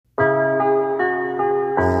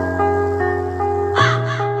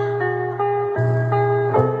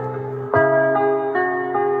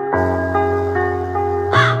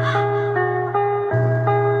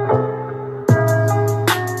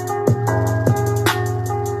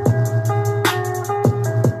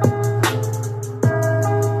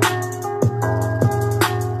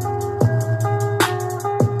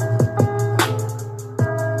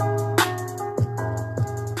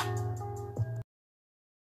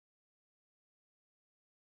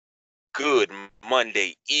Good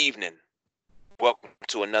Monday evening. Welcome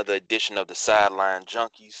to another edition of the Sideline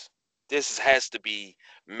Junkies. Has to be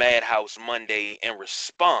Madhouse Monday in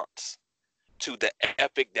response to the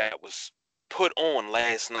epic that was put on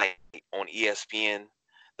last night on ESPN,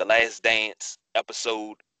 The Last Dance,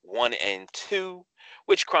 episode 1 and 2,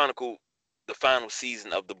 which chronicled the final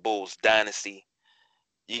season of the Bulls dynasty.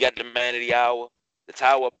 You got the man of the hour, the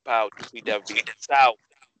Tower of Power, TPW, South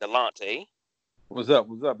Delante. What's up?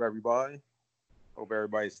 What's up, everybody? Hope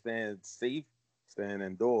everybody's staying safe, staying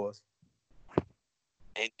indoors.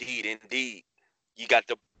 Indeed, indeed. You got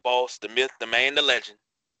the boss, the myth, the man, the legend,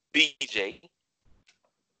 BJ.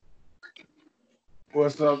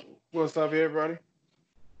 What's up? What's up, everybody?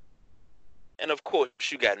 And of course,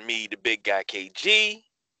 you got me, the big guy, KG.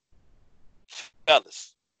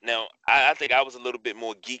 Fellas, now, I think I was a little bit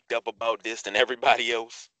more geeked up about this than everybody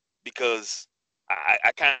else because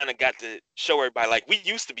I kind of got to show everybody, like, we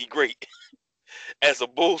used to be great as a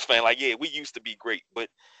Bulls fan. Like, yeah, we used to be great, but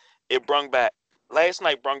last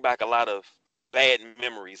night brung back a lot of bad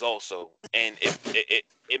memories also. And it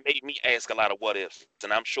made me ask a lot of what ifs.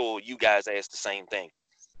 And I'm sure you guys asked the same thing.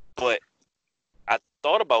 But I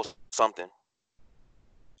thought about something,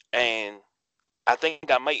 and I think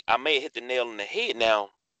I may have hit the nail on the head. Now,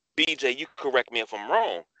 BJ, you correct me if I'm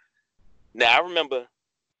wrong. Now I remember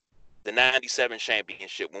the '97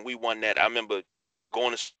 championship when we won that. I remember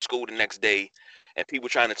going to school the next day, and people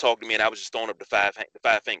trying to talk to me, and I was just throwing up the five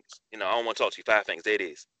fingers. I don't want to talk to you. Five fingers. There it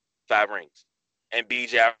is. Five rings. And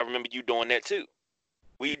BJ, I remember you doing that too.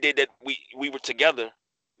 We did that. We were together.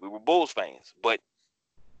 We were Bulls fans, but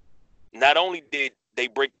not only did they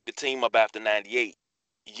break the team up after '98,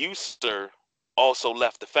 you, sir, also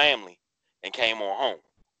left the family and came on home.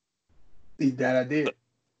 That I did.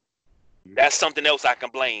 That's something else I can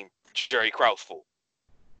blame Jerry Krause for.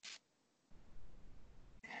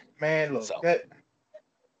 Man, look, So, that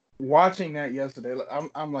watching that yesterday, look,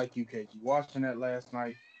 I'm like you, KG. Watching that last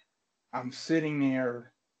night, I'm sitting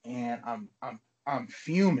there and I'm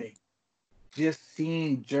fuming just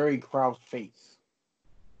seeing Jerry Krause face.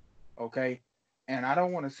 Okay, and I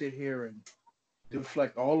don't want to sit here and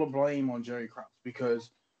deflect all the blame on Jerry Krause because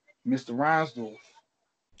Mr. Reinsdorf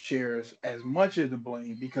shares as much of the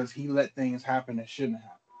blame because he let things happen that shouldn't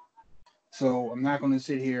have. So I'm not going to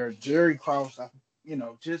sit here. Jerry Krause,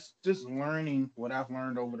 just learning what I've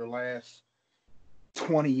learned over the last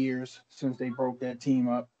 20 years since they broke that team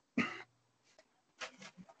up.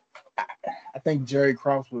 I, I think Jerry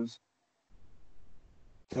Krause was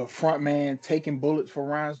the front man taking bullets for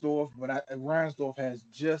Reinsdorf, but Reinsdorf has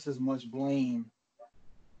just as much blame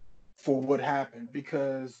for what happened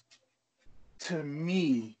because to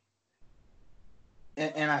me,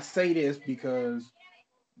 and I say this because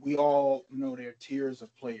we all know there are tiers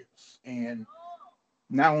of players. And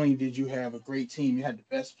not only did you have a great team, you had the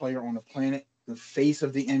best player on the planet, the face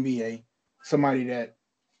of the NBA, somebody that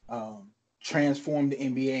transformed the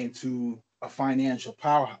NBA into a financial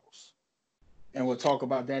powerhouse. And we'll talk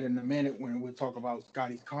about that in a minute when we'll talk about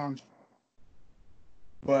Scotty's contract.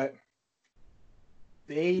 But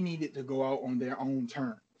they needed to go out on their own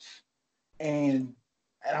terms. And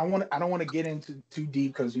I don't want to get into too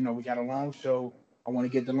deep because we got a long show. I want to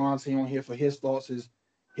get Delonte on here for his thoughts, his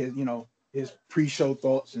pre-show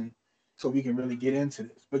thoughts, and so we can really get into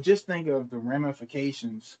this. But just think of the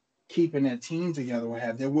ramifications keeping that team together would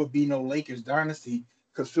have. There would be no Lakers dynasty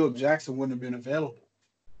because Phil Jackson wouldn't have been available.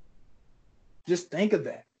 Just think of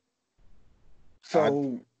that. I,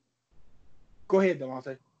 So go ahead,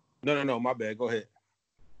 Delonte. no, my bad. Go ahead.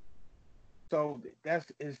 So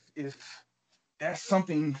that's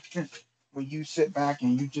something when you sit back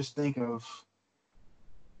and you just think of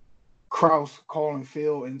Kraus calling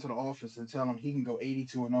Phil into the office and telling him he can go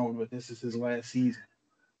 82-0, but this is his last season,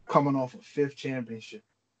 coming off a fifth championship.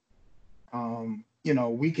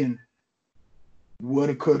 We can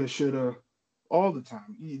woulda, coulda, shoulda all the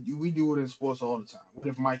time. We do it in sports all the time. What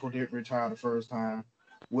if Michael didn't retire the first time?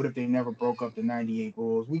 What if they never broke up the '98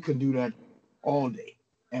 Bulls? We could do that all day.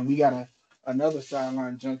 And we got another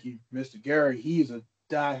sideline junkie, Mr. Gary. He's a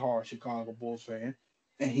diehard Chicago Bulls fan,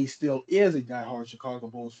 and he still is a diehard Chicago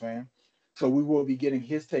Bulls fan. So we will be getting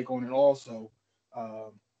his take on it also.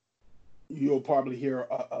 Um, you'll probably hear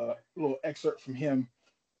a little excerpt from him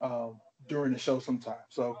uh, during the show sometime.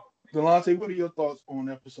 So, Delonte, what are your thoughts on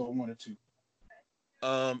episode 1 and 2?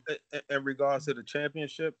 In regards to the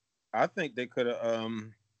championship, I think they could have.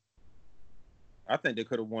 I think they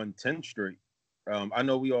could have won 10 straight. I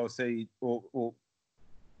know we all say,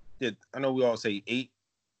 I know we all say 8.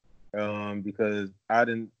 Because I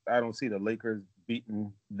don't see the Lakers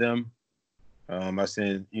beating them. I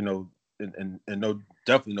said, and no,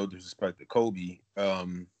 definitely no disrespect to Kobe.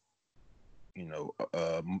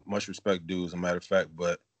 Much respect due, as a matter of fact,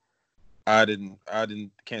 but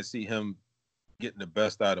can't see him getting the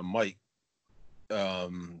best out of Mike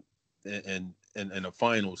in a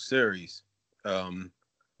final series.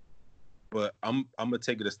 But I'm gonna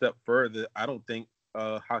take it a step further. I don't think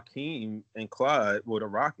Hakeem and Clyde were the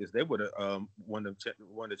Rockets. They would have won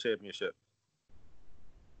the championship.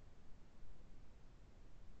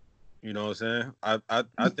 You know what I'm saying?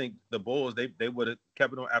 I think the Bulls they would have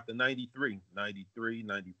kept it on after 93,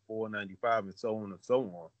 94, 95, and so on and so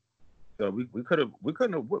on. So we could have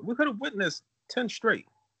witnessed 10 straight.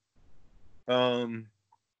 As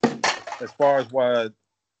far as why,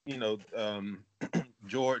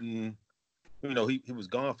 Jordan, he was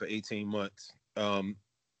gone for 18 months.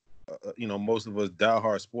 Most of us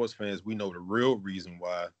diehard sports fans, we know the real reason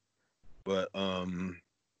why. But I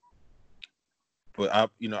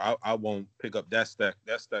won't pick up that stack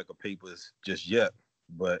of papers just yet.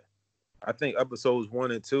 But I think episodes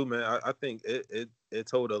 1 and 2, man, I think it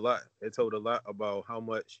told a lot. It told a lot about how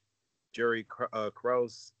much Jerry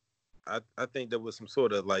Krause. I think there was some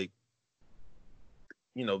sort of like,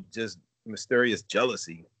 just mysterious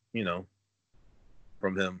jealousy,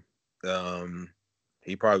 from him.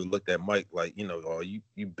 He probably looked at Mike like, oh, you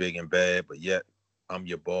big and bad, but yet I'm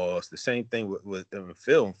your boss. The same thing with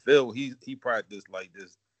Phil. Phil, he practiced like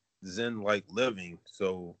this Zen-like living.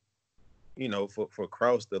 So, for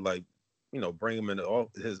Krause to like, bring him into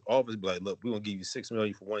his office, be like, look, we're gonna give you $6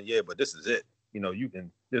 million for 1 year, but this is it. You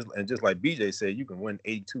can just like BJ said, you can win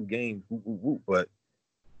 82 games, but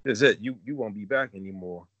this is it. You won't be back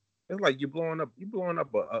anymore. It's like you're blowing up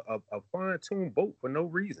a fine-tuned boat for no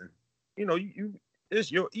reason. You it's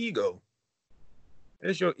your ego.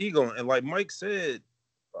 It's your ego, and like Mike said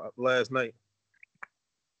last night,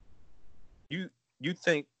 you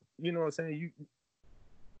think, you know what I'm saying,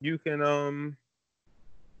 you can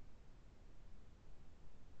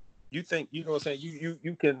you think, you know what I'm saying,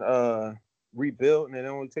 you can rebuild and it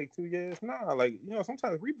only take 2 years. Nah, like,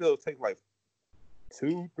 sometimes rebuilds take like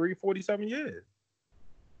 2, 3, 47 years.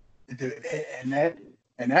 And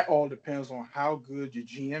that all depends on how good your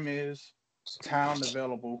GM is, talent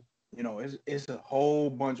available. It's a whole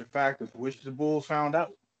bunch of factors, which the Bulls found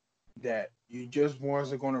out that you just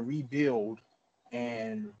wasn't going to rebuild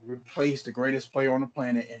and replace the greatest player on the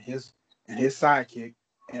planet and his sidekick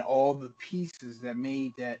and all the pieces that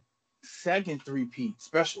made that second three-peat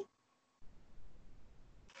special.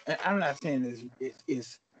 And I'm not saying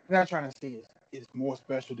it's I'm not trying to say it's more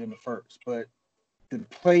special than the first, but the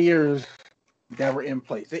players that were in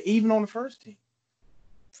place, even on the first team,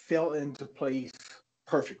 fell into place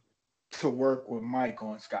perfect to work with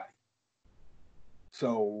Michael and Scotty.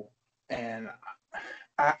 So, and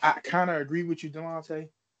I kind of agree with you, Delonte.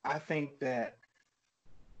 I think that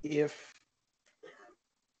if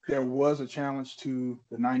there was a challenge to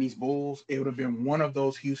the 90s Bulls, it would have been one of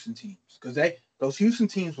those Houston teams, because those Houston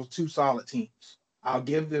teams were 2 solid teams. I'll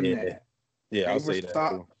give them that. Yeah, I'll say that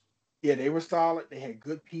too. Yeah, they were solid. They had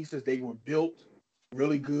good pieces. They were built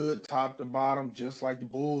really good, top to bottom, just like the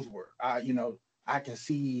Bulls were. I can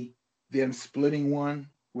see them splitting one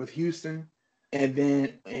with Houston, and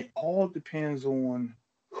then it all depends on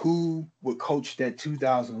who would coach that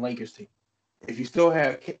 2000 Lakers team. If you still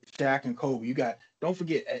have Shaq and Kobe, don't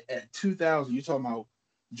forget at 2000, you're talking about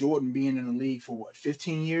Jordan being in the league for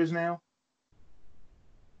 15 years now?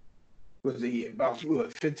 Was he about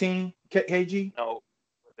 15 kg? No,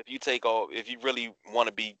 if you really want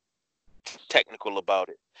to be technical about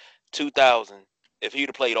it, 2000, if he'd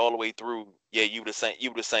have played all the way through, yeah, you would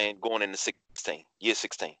have saying going into 16, year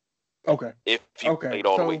 16. Okay. If he played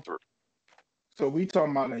all the way through. So we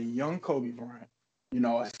talking about a young Kobe Bryant,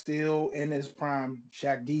 still in his prime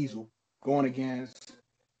Shaq Diesel, going against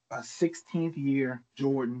a 16th year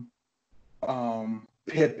Jordan,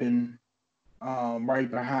 Pippen, right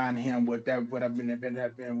behind him. Would have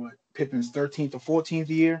been Pippen's 13th or 14th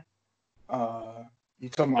year? You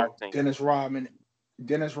talking about 13th.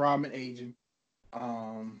 Dennis Rodman aging.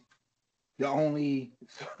 The only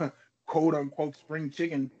quote unquote spring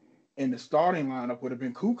chicken in the starting lineup would have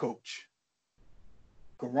been Kukoc.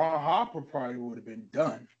 Ron Harper probably would have been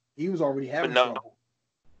done. He was already having trouble.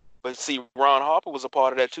 But see, Ron Harper was a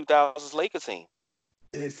part of that 2000s Lakers team.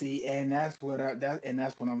 See, and that's what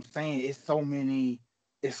I'm saying. It's so many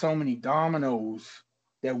dominoes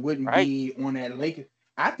that wouldn't be on that Lakers.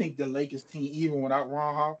 I think the Lakers team, even without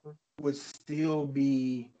Ron Harper, would still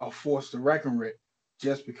be a force to reckon with,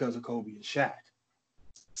 just because of Kobe and Shaq.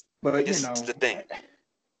 But this is the thing.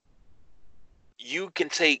 You can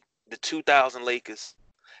take the 2000 Lakers,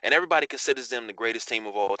 and everybody considers them the greatest team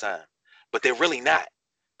of all time. but they're really not,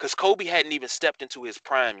 because Kobe hadn't even stepped into his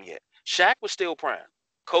prime yet. Shaq was still prime.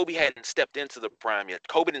 Kobe hadn't stepped into the prime yet.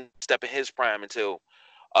 Kobe didn't step in his prime until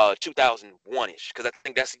 2001-ish, because I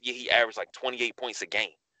think that's the year he averaged like 28 points a game,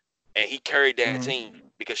 and he carried that team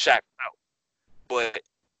because Shaq was out. But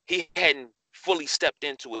he hadn't fully stepped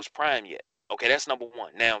into his prime yet. Okay, that's number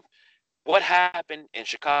one. Now, what happened in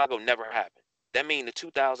Chicago never happened. That means the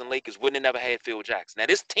 2000 Lakers wouldn't have never had Phil Jackson. Now,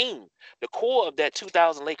 this team, the core of that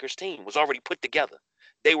 2000 Lakers team was already put together.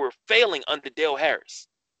 They were failing under Dale Harris.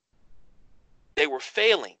 They were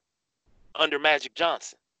failing under Magic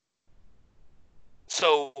Johnson.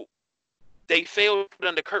 So they failed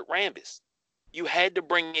under Kurt Rambis. You had to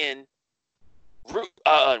bring in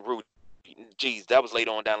Rudy. Geez, that was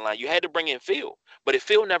later on down the line. You had to bring in Phil. But if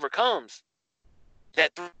Phil never comes,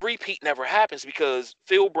 that three-peat never happens, because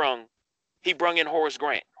Phil brung in Horace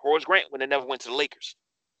Grant. Horace Grant would have never went to the Lakers.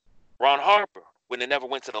 Ron Harper would have never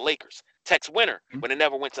went to the Lakers. Tex Winter would have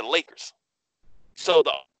never went to the Lakers. So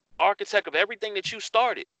the architect of everything that you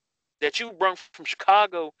started, that you brung from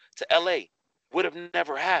Chicago to LA, would have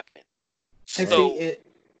never happened. And So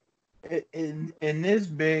in this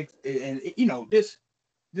big, and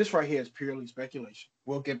this right here is purely speculation.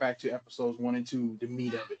 We'll get back to episodes 1 and 2, the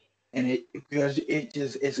meat of it, and because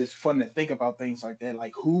it's just fun to think about things like that,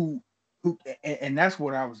 like who, and that's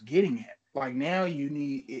what I was getting at. Like, now you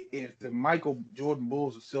need, if the Michael Jordan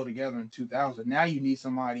Bulls are still together in 2000, now you need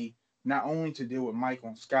somebody not only to deal with Michael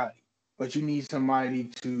and Scottie, but you need somebody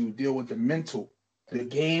to deal with the mental, the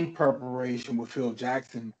game preparation with Phil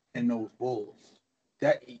Jackson and those Bulls.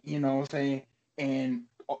 That, you know what I'm saying? And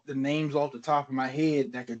the names off the top of my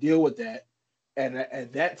head that could deal with that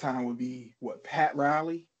at that time would be Pat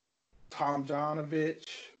Riley, Tom Janovich,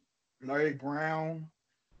 Larry Brown.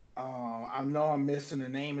 I know I'm missing a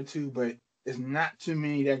name or two, but there's not too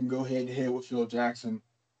many that can go head to head with Phil Jackson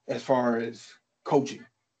as far as coaching.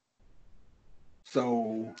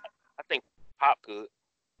 So I think Pop could.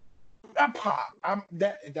 Pop.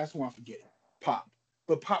 That's what I'm forgetting. Pop.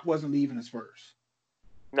 But Pop wasn't leaving the Spurs.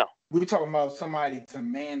 No. We were talking about somebody to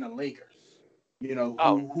man the Lakers. You know,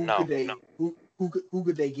 who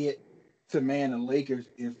could they get to man the Lakers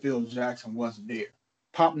if Phil Jackson wasn't there?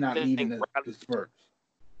 Pop not leaving the Spurs.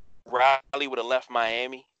 Riley would have left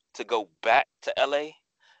Miami to go back to LA.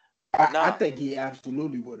 I think he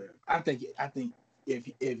absolutely would have. I think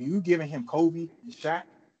if you giving him Kobe and Shaq,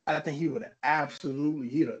 I think he would have absolutely,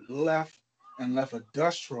 he'd have left a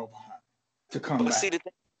dust trail behind to come back. But see, the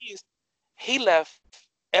thing is, he left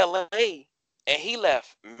LA and he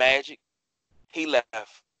left Magic, he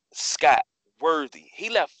left Scott, Worthy, he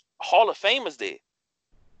left Hall of Famers there.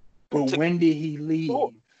 But when did he leave?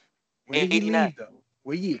 When did he leave, though?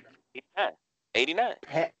 What year? 89.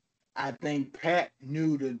 I think Pat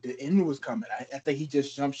knew the end was coming. I think he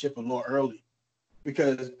just jumped ship a little early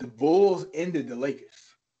because the Bulls ended the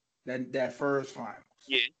Lakers that first finals.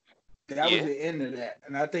 Yeah. That was the end of that.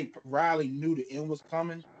 And I think Riley knew the end was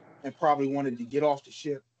coming and probably wanted to get off the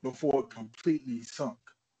ship before it completely sunk.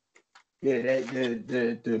 Yeah,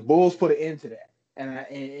 the Bulls put an end to that.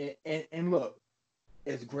 And look,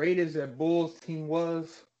 as great as that Bulls team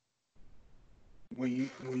was, when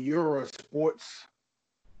you're a sports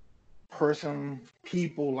person,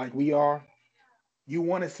 people like we are, you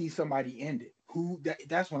want to see somebody end it.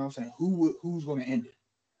 That's what I'm saying. Who's going to end it?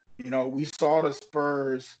 You know, we saw the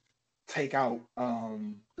Spurs take out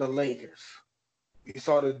the Lakers. We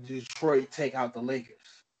saw the Detroit take out the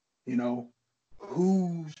Lakers. You know,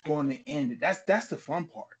 who's going to end it? That's the fun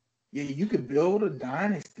part. Yeah, you could build a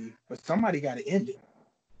dynasty, but somebody got to end it.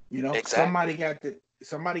 You know, exactly.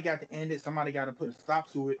 somebody got to end it. Somebody got to put a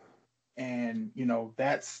stop to it. And, you know,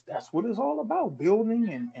 that's what it's all about,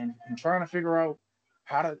 building and trying to figure out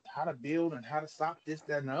how to build and how to stop this,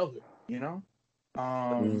 that, and the other, you know?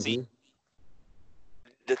 See,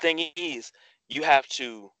 the thing is, you have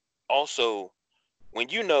to also, when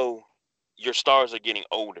you know your stars are getting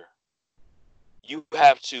older, you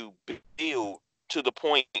have to build to the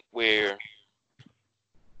point where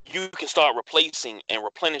you can start replacing and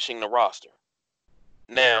replenishing the roster.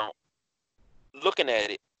 Now, looking at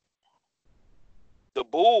it, the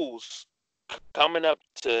Bulls coming up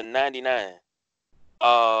to 99.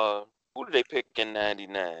 Who did they pick in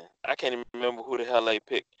 99? I can't even remember who the hell they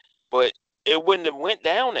picked. But it wouldn't have went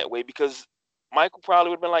down that way because Michael probably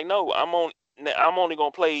would have been like, no, I'm only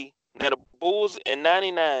going to play. Now, the Bulls in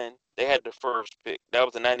 99, they had the first pick. That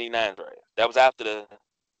was the 99 draft. That was after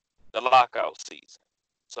the lockout season.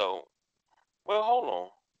 So, well, hold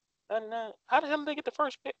on. 99. How the hell did they get the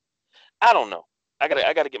first pick? I don't know. I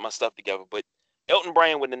gotta get my stuff together. But Elton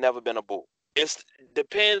Brand would have never been a Bull. It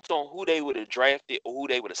depends on who they would have drafted or who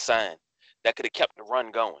they would have signed. that could have kept the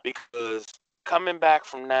run going. Because coming back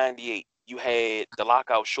from 98, you had the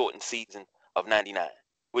lockout shortened season of 99,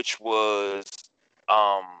 which was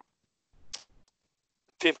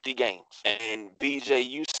 50 games. And BJ,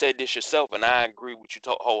 you said this yourself, and I agree with you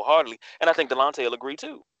wholeheartedly. And I think Delonte will agree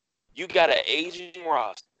too. You got an aging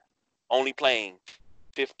roster only playing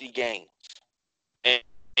 50 games.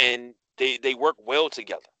 And they work well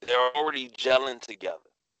together. They're already gelling together.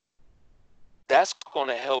 That's going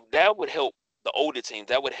to help. That would help the older teams.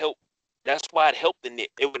 That would help. That's why it helped the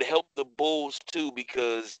Knicks. It would help the Bulls too,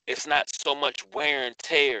 because it's not so much wear and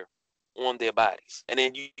tear on their bodies. And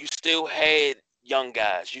then you still had young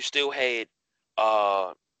guys. You still had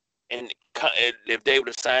and if they would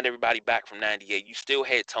have signed everybody back from 98, you still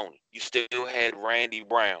had Tony. You still had Randy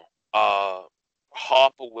Brown. Harper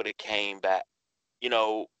would have came back. You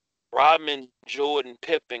know, Rodman, Jordan,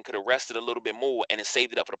 Pippen could have rested a little bit more and then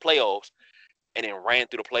saved it up for the playoffs and then ran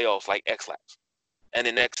through the playoffs like X-Lax. And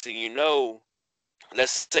the next thing you know,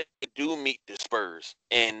 let's say they do meet the Spurs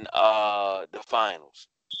in the finals.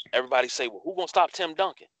 Everybody say, well, who gonna stop Tim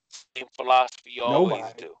Duncan? Same philosophy you always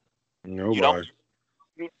do. Nobody.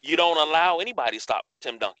 You don't allow anybody to stop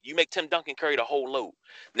Tim Duncan. You make Tim Duncan carry the whole load.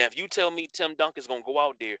 Now, if you tell me Tim Duncan's going to go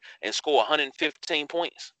out there and score 115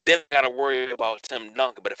 points, then I got to worry about Tim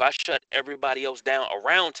Duncan. But if I shut everybody else down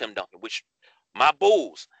around Tim Duncan, which my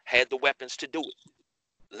Bulls had the weapons to do it,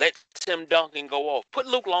 let Tim Duncan go off. Put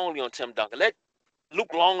Luke Longley on Tim Duncan. Let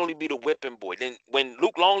Luke Longley be the whipping boy. Then when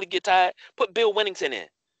Luke Longley get tired, put Bill Winnington in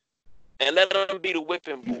and let him be the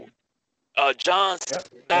whipping boy. John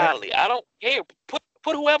Sally. I don't care.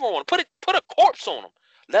 Put whoever on. Put a corpse on him.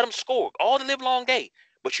 Let him score all the live long day.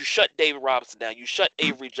 But you shut David Robinson down. You shut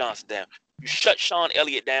Avery Johnson down. You shut Sean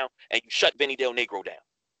Elliott down, and you shut Vinny Del Negro down.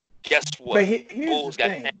 Guess what? But here's Bulls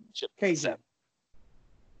the thing,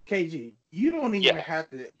 KG, you don't even have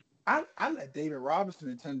to. I let David Robinson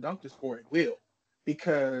and Tim Duncan score at will,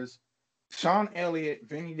 because Sean Elliott,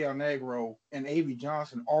 Vinny Del Negro, and Avery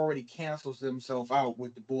Johnson already cancels themselves out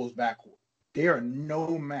with the Bulls backcourt. They are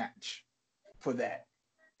no match for that.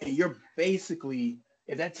 And you're basically,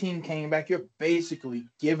 if that team came back, you're basically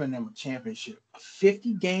giving them a championship.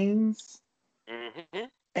 50 games,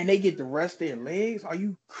 and they get the rest of their legs? Are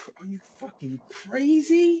you fucking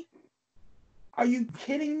crazy? Are you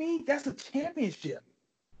kidding me? That's a championship.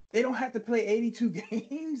 They don't have to play 82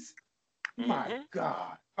 games? My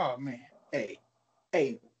God. Oh, man.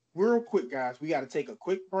 Hey, real quick, guys. We got to take a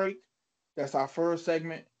quick break. That's our first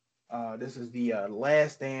segment. This is the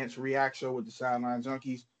Last Dance React Show with the Sideline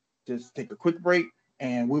Junkies. Just take a quick break,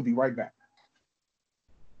 and we'll be right back.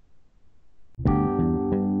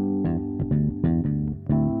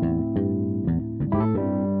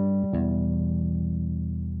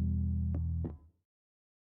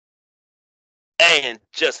 And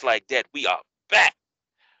just like that, we are back.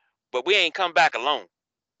 But we ain't come back alone.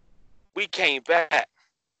 We came back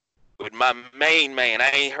with my main man.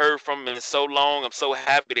 I ain't heard from him in so long. I'm so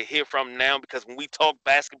happy to hear from him now, because when we talk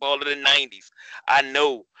basketball of the 90s, I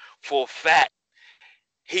know for a fact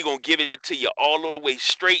he gonna give it to you all the way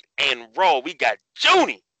straight and raw. We got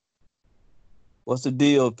Junie. What's the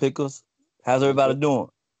deal, Pickles? How's everybody doing?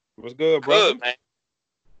 What's good, brother? Good, man.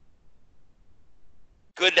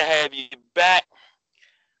 Good to have you back.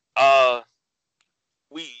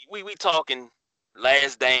 We talking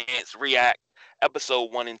Last Dance React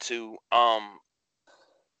episode 1 and 2.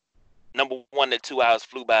 Number 1, the 2 hours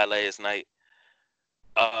flew by last night.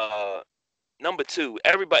 Number 2,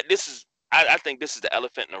 everybody. I think this is the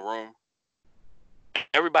elephant in the room.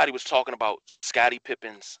 Everybody was talking about Scottie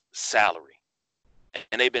Pippen's salary,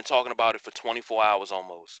 and they've been talking about it for 24 hours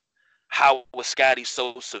almost. How was Scottie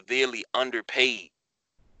so severely underpaid?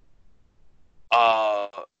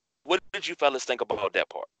 What did you fellas think about that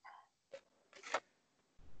part?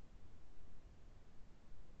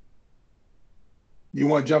 You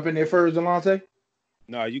want to jump in there first, Delonte?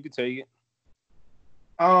 No, you can take it.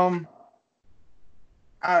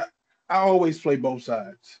 I always play both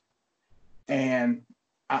sides, and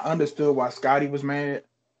I understood why Scottie was mad,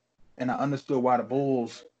 and I understood why the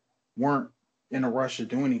Bulls weren't in a rush to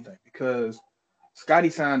do anything, because Scottie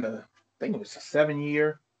signed I think it was a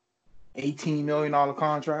 7-year, $18 million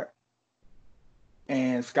contract,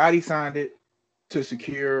 and Scottie signed it to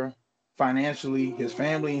secure financially his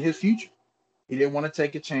family and his future. He didn't want to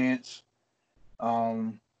take a chance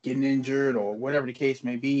getting injured or whatever the case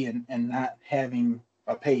may be, and not having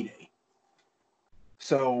a payday.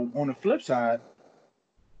 So on the flip side,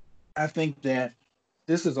 I think that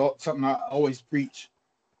this is something I always preach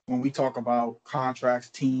when we talk about contracts,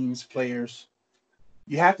 teams, players.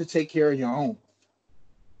 You have to take care of your own.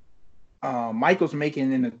 Michael's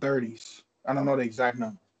making in the 30s I don't know the exact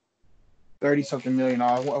number. 30 something million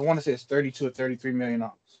dollars. I want to say it's 32 or 33 million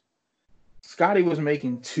dollars. Scotty was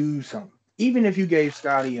making two something. Even if you gave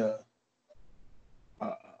Scotty a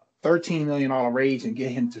 $13 million raise and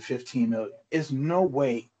get him to 15 million, it's no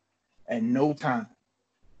way and no time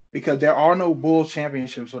because there are no Bulls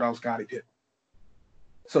championships without Scotty Pippen.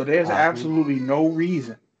 So there's I agree. absolutely no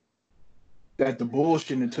reason that the Bulls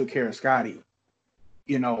shouldn't have took care of Scotty,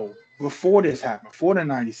 before this happened, before the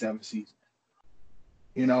 97 season.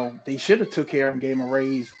 They should have took care of him, gave him a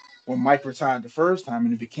raise when Mike retired the first time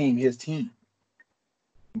and it became his team.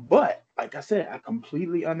 But like I said, I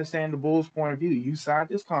completely understand the Bulls' point of view. You signed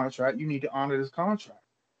this contract, you need to honor this contract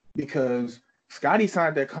because Scotty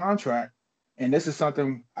signed that contract, and this is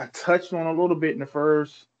something I touched on a little bit in the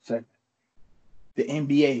first segment. The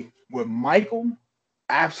NBA with Michael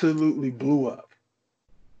absolutely blew up.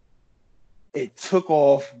 It took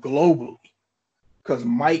off globally because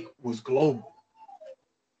Mike was global.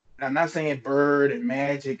 And I'm not saying Bird and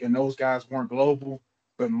Magic and those guys weren't global,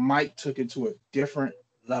 but Mike took it to a different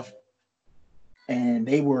level. And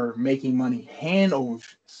they were making money hand over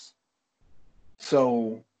fist.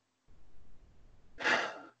 So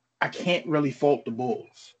I can't really fault the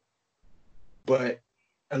Bulls. But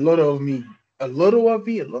a little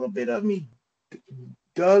bit of me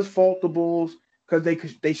does fault the Bulls because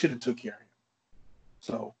they should have took care of him.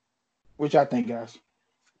 So, which I think, guys.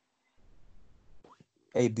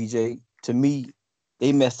 Hey, BJ, to me,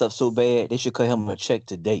 they messed up so bad, they should cut him a check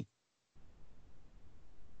today.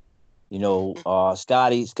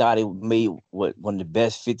 Scotty made one of the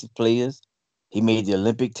best 50 players. He made the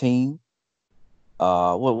Olympic team.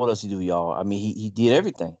 What else he do, y'all? I mean, he did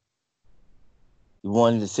everything. He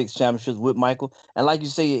won the 6 championships with Michael, and like you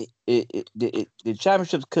say, the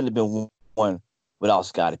championships couldn't have been won without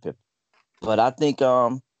Scottie Pippen. But I think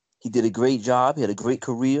he did a great job. He had a great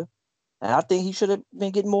career, and I think he should have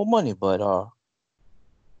been getting more money. But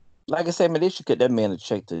like I said, man, they should cut that man a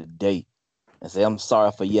check today and say, "I'm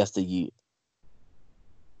sorry for yesteryear."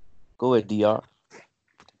 Go ahead, Dr.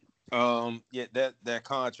 Yeah, that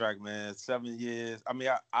contract, man, 7 years. I mean,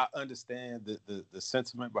 I understand the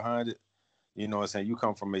sentiment behind it. You know what I'm saying? You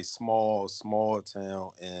come from a small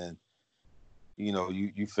town and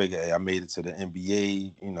you figure, hey, I made it to the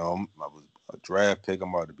NBA, I was a draft pick,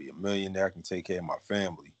 I'm about to be a millionaire, I can take care of my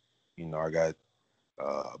family. I got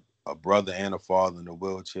a brother and a father in a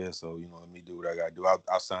wheelchair, so let me do what I gotta do.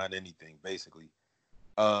 I'll sign anything, basically.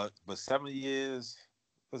 But 7 years,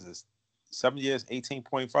 what's this? 7 years,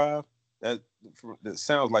 18.5. That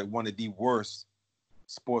sounds like one of the worst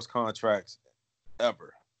sports contracts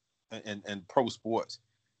ever in pro sports.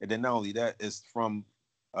 And then not only that, it's from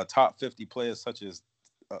a top 50 player such as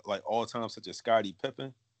like all time, such as Scottie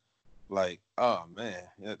Pippen. Like, oh man,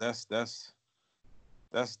 yeah, that's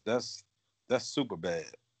super bad.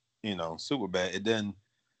 Super bad. And then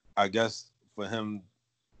I guess for him,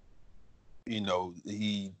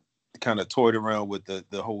 he kind of toyed around with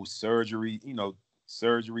the whole surgery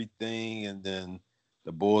thing, and then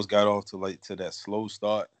the Bulls got off to that slow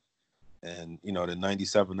start, and the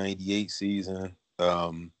 97-98 season,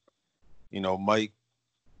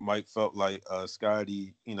 Mike felt like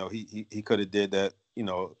Scotty, he could have did that,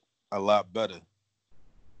 a lot better.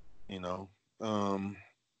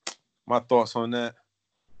 My thoughts on that,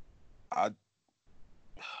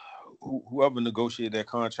 whoever negotiated that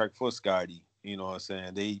contract for Scotty, you know what I'm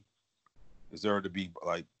saying, they deserve to be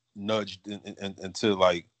like nudged into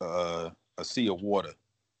like a sea of water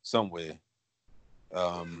somewhere.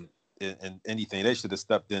 And anything, they should have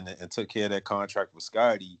stepped in and took care of that contract with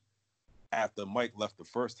Scotty after Mike left the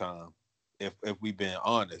first time. If we've been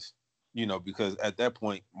honest, because at that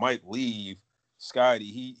point Mike leave,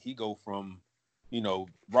 Scotty he go from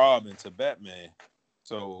Robin to Batman.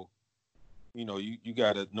 So you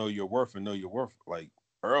got to know your worth and know your worth like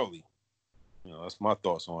early. That's my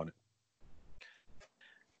thoughts on it.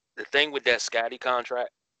 The thing with that Scotty contract,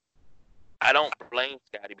 I don't blame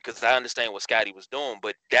Scotty because I understand what Scotty was doing,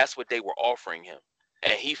 but that's what they were offering him.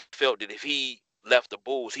 And he felt that if he left the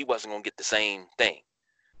Bulls, he wasn't going to get the same thing.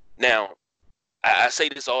 Now, I say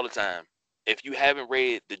this all the time. If you haven't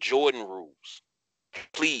read the Jordan Rules,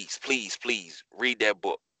 please, please, please read that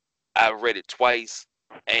book. I've read it twice,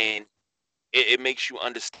 and it makes you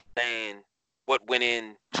understand what went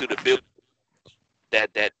into the build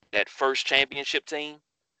that first championship team.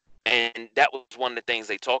 And that was one of the things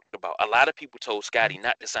they talked about. A lot of people told Scotty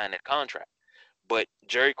not to sign that contract. But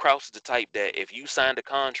Jerry Krause is the type that if you signed a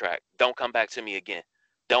contract, don't come back to me again.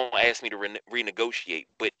 Don't ask me to renegotiate.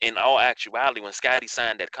 But in all actuality, when Scotty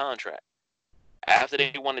signed that contract, after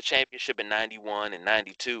they won the championship in 91 and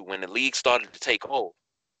 92, when the league started to take hold,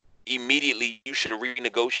 immediately you should have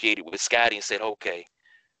renegotiated with Scotty and said, okay,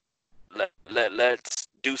 let's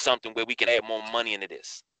do something where we can add more money into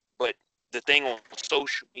this. But the thing on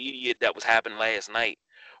social media that was happening last night,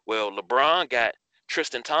 well, LeBron got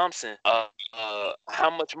Tristan Thompson, how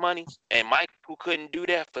much money? And Michael couldn't do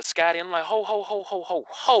that for Scotty. I'm like,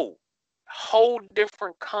 whole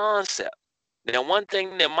different concept. Now, one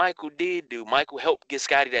thing that Michael did do, Michael helped get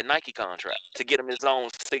Scotty that Nike contract to get him his own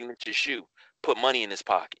signature shoe, put money in his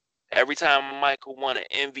pocket. Every time Michael won an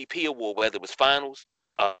MVP award, whether it was finals,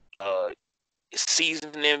 uh, uh,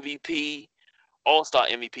 season MVP, All-Star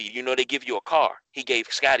MVP, they give you a car. He gave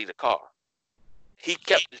Scotty the car. He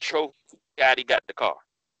kept the trophy. Scotty got the car.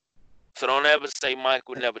 So don't ever say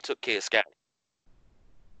Michael never took care of Scotty.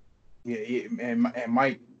 Yeah, and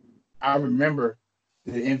Mike, I remember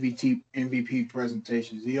the MVP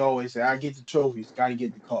presentations. He always said, "I get the trophy, Scotty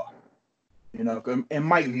get the car." And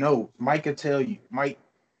Mike knows. Mike can tell you. Mike,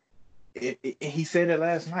 he said it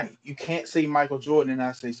last night. You can't say Michael Jordan and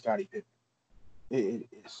not say Scottie Pippen.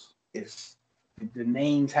 It's the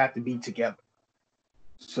names have to be together.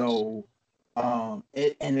 So, and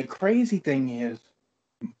the crazy thing is,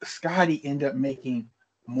 Scotty ended up making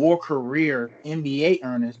more career NBA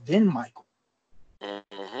earners than Michael.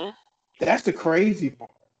 Mm-hmm. That's the crazy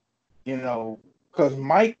part, because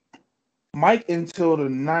Mike until the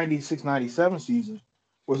 96-97 season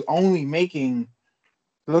was only making,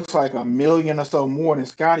 looks like $1 million or so more than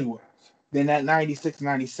Scotty was. Then that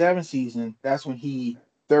 96-97 season, that's when he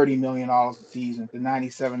 $30 million a season. The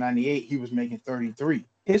 97-98, he was making 33.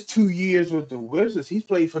 His 2 years with the Wizards, he's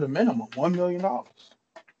played for the minimum, $1 million.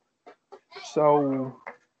 So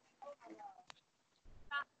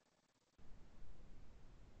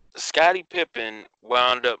Scottie Pippen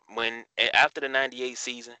wound up after the 98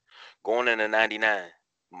 season, going into 99.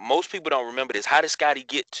 Most people don't remember this. How did Scotty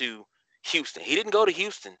get to Houston? He didn't go to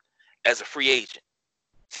Houston as a free agent.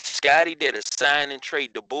 Scotty did a sign and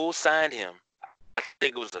trade. The Bulls signed him. I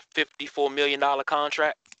think it was a $54 million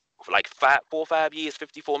contract for like 4 or 5 years,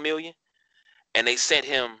 $54 million. And they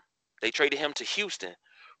traded him to Houston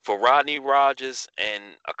for Rodney Rogers and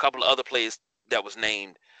a couple of other players that was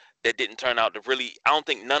named that didn't turn out to really. I don't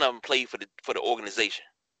think none of them played for the organization.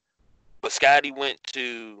 But Scotty went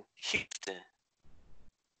to Houston,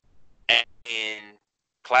 and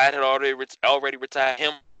Clyde had already retired.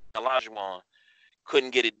 Him and Olajuwon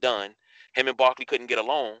couldn't get it done. Him and Barkley couldn't get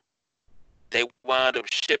along. They wound up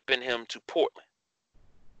shipping him to Portland.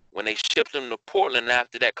 When they shipped him to Portland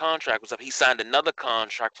after that contract was up, he signed another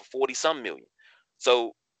contract for 40-some million.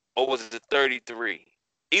 So, or was it 33?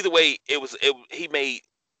 Either way, he made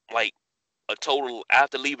like a total,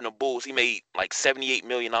 after leaving the Bulls, he made like $78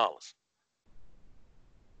 million.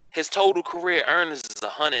 His total career earnings is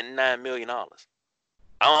 $109 million. I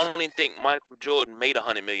don't even think Michael Jordan made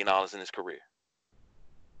 $100 million in his career.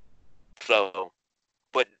 So,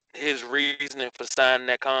 but his reasoning for signing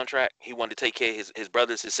that contract, he wanted to take care of his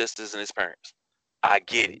brothers, his sisters, and his parents. I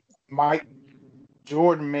get it. Mike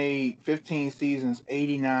Jordan made 15 seasons,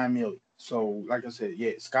 $89 million. So, like I said,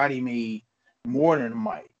 yeah, Scotty made more than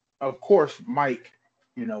Mike. Of course, Mike,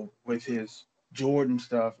 with his Jordan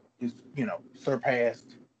stuff, is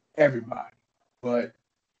surpassed everybody. But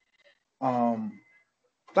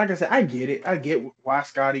like I said, I get it. I get why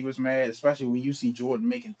Scotty was mad, especially when you see Jordan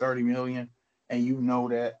making $30 million, and you know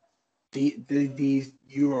that these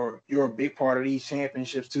you're a big part of these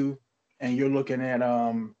championships too, and you're looking at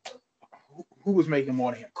who was making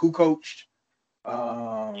more than him? Kukoc.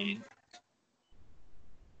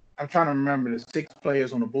 I'm trying to remember the 6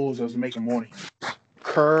 players on the Bulls that was making more than him.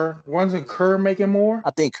 Kerr, wasn't Kerr making more?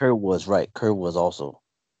 I think Kerr was right. Kerr was also.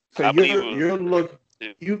 So you're looking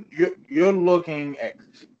at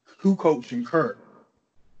Kukoc and Kerr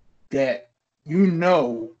that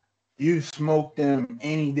you smoke them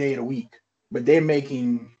any day of the week, but they're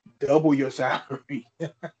making double your salary.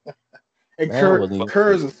 And Kerr's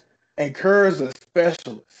a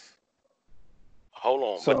specialist. Hold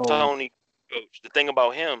on, So, but Tony, the thing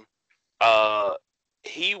about him,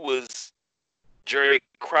 he was Jerry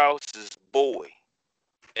Krause's boy,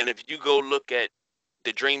 and if you go look at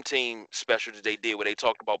the Dream Team special that they did, where they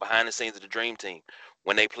talked about behind the scenes of the Dream Team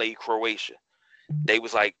when they played Croatia, they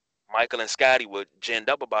was like Michael and Scotty were ginned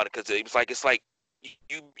up about it because it's like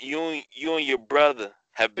you and your brother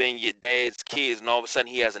have been your dad's kids, and all of a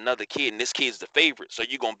sudden he has another kid, and this kid's the favorite, so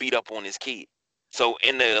you're gonna beat up on this kid. So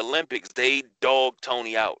in the Olympics, they dogged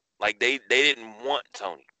Tony out. Like they didn't want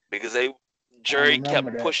Tony because Jerry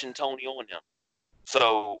kept pushing Tony on him.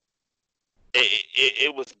 So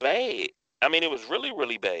it was bad. I mean, it was really,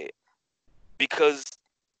 really bad because.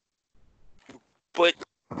 But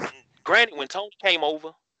granted, when Tony came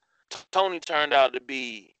over, Tony turned out to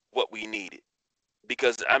be what we needed.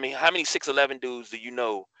 Because I mean, how many 6'11" dudes do you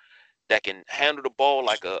know that can handle the ball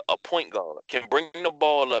like a point guard, can bring the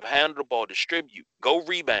ball up, handle the ball, distribute, go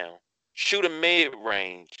rebound, shoot a mid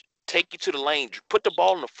range, take you to the lane, put the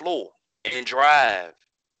ball on the floor, and drive,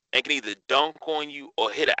 and can either dunk on you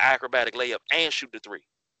or hit an acrobatic layup and shoot the three?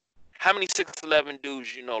 How many 6'11"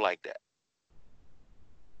 dudes you know like that?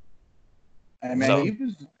 And man, So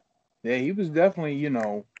he was definitely,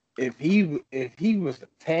 if he was a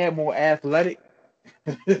tad more athletic,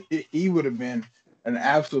 he would have been an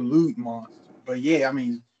absolute monster. But yeah, I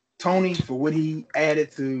mean, Tony, for what he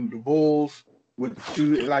added to the Bulls with the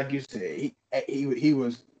shoot, like you said, he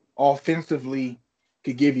was offensively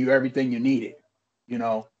could give you everything you needed,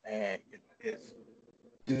 and it's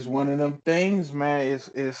just one of them things, man.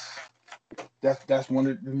 It's that's one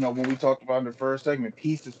of when we talked about in the first segment,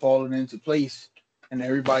 pieces falling into place and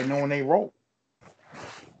everybody knowing they role.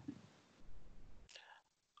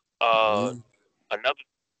 uh,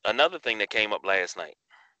 another thing that came up last night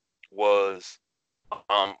was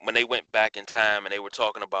when they went back in time and they were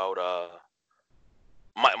talking about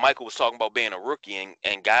Michael was talking about being a rookie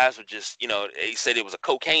and guys were just they said it was a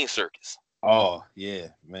cocaine circus. Oh yeah,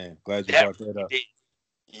 man. Glad you brought that up.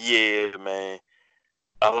 Yeah, man.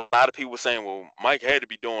 A lot of people were saying, well, Mike had to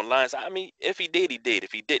be doing lines. I mean, if he did, he did.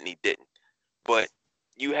 If he didn't, he didn't. But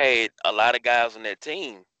you had a lot of guys on that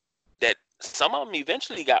team that some of them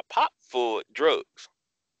eventually got popped for drugs.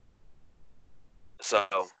 So,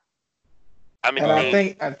 I mean,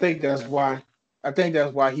 And I think that's why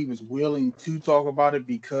he was willing to talk about it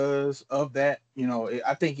because of that.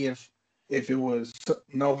 I think if it was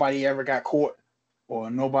nobody ever got caught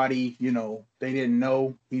or nobody, they didn't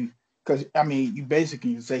know because I mean, you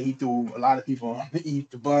basically can say he threw a lot of people on the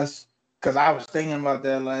bus. Because I was thinking about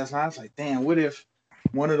that last night. I was like, damn, what if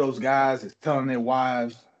one of those guys is telling their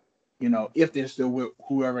wives, if they're still with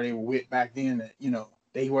whoever they were with back then, that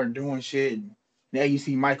they weren't doing shit. And now you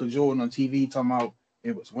see Michael Jordan on TV talking about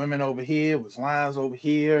it was women over here, it was lines over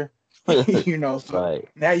here, So Right.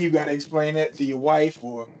 now you got to explain that to your wife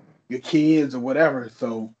or your kids or whatever.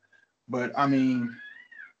 So, but I mean,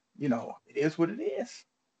 it is what it is.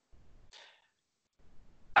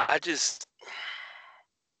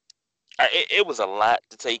 It was a lot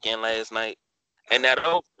to take in last night, and that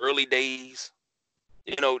those early days,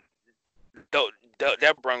 that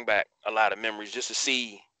brought back a lot of memories just to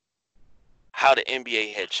see how the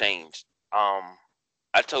NBA had changed.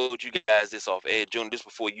 I told you guys this off air, June, this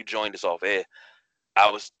before you joined us off air.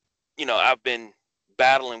 I was, I've been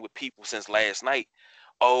battling with people since last night.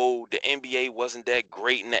 Oh, the NBA wasn't that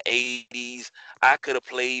great in the 80s. I could have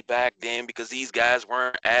played back then because these guys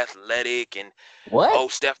weren't athletic. And,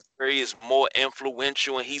 What? Steph Curry is more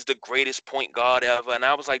influential and he's the greatest point guard ever. And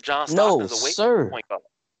I was like, John No, Stockton's a way sir. point guard.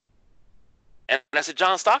 And I said,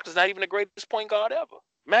 John Stockton's not even the greatest point guard ever.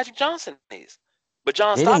 Magic Johnson is. But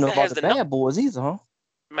John They didn't know Stockton about has the the bad boys either, huh?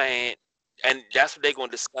 man. And that's what they're going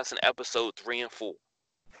to discuss in episode 3 and 4.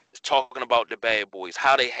 Talking about the bad boys,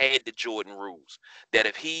 how they had the Jordan rules, that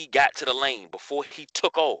if he got to the lane before he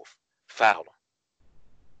took off, foul him.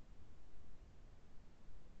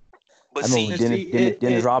 But I remember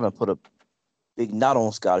Dennis Rodman put a big knot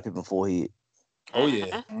on Scottie Pippen's forehead. Oh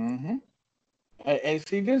yeah. Mm-hmm. And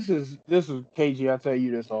see, this is KG. I tell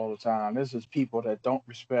you this all the time. This is people that don't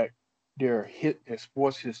respect their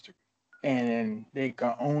sports history, and they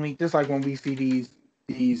can only just like when we see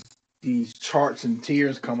these charts and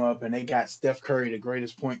tiers come up, and they got Steph Curry, the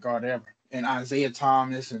greatest point guard ever, and Isaiah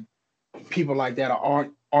Thomas, and people like that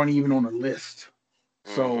aren't even on the list.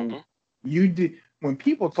 So when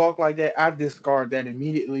people talk like that, I discard that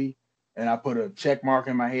immediately, and I put a check mark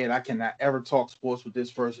in my head. I cannot ever talk sports with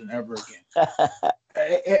this person ever again.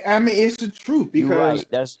 I mean, it's the truth because you're right.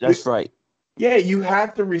 That's right. Yeah, you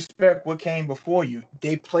have to respect what came before you.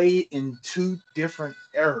 They played in two different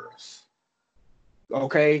eras.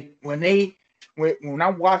 Okay, when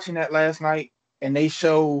I'm watching that last night and they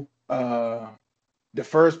show the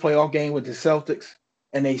first playoff game with the Celtics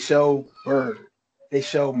and they show Bird, they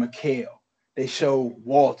show McHale, they show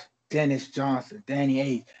Walt, Dennis Johnson, Danny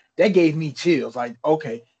Ainge. That gave me chills. Like,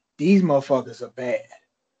 okay, these motherfuckers are bad.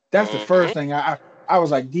 That's the first thing I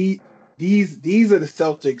was like, these are the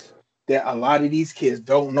Celtics that a lot of these kids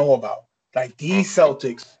don't know about. Like these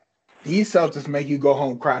Celtics make you go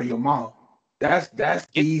home cry to your mom. That's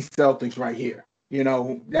these Celtics right here.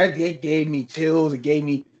 That it gave me chills. It gave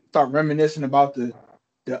me start reminiscing about the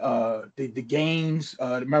games.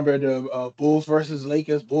 Remember the Bulls versus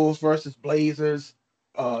Lakers, Bulls versus Blazers,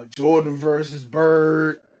 Jordan versus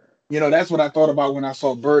Bird. That's what I thought about when I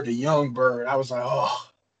saw Bird, the young Bird. I was like, oh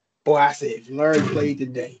boy, I said if Larry played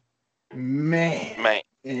today, Man. Man,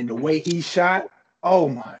 And the way he shot, oh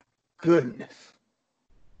my goodness.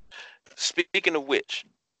 speaking of which,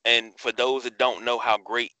 and for those that don't know how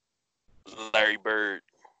great Larry Bird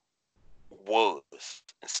was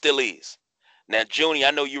and still is. Now, Junie,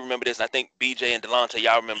 I know you remember this, and I think BJ and Delonte,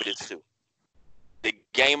 y'all remember this too. The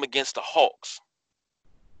game against the Hawks,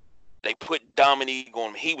 they put Dominique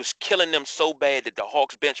on him. He was killing them so bad that the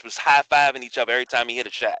Hawks bench was high-fiving each other every time he hit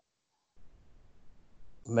a shot.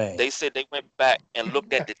 Man, They said they went back and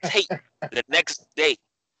looked at the tape the next day.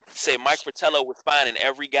 Said Mike Fratello was finding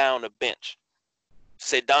every guy on the bench.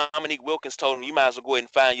 Said Dominique Wilkins told him, you might as well go ahead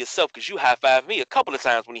and find yourself because you high-fived me a couple of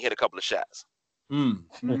times when he hit a couple of shots.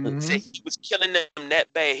 Mhm. Said he was killing them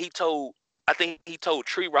that bad. I think he told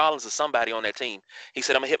Tree Rollins or somebody on that team, he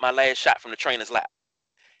said, I'm going to hit my last shot from the trainer's lap.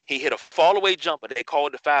 He hit a fall-away jumper. They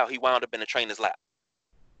called the foul. He wound up in the trainer's lap.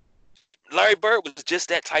 Larry Bird was just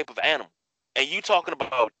that type of animal. And you talking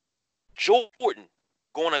about Jordan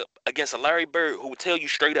going up against a Larry Bird who would tell you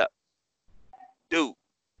straight up, dude,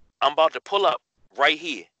 I'm about to pull up right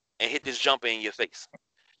here and hit this jumper in your face.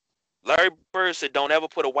 Larry Bird said, don't ever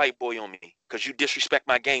put a white boy on me because you disrespect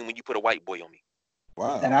my game when you put a white boy on me.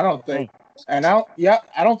 Wow. And I don't think, I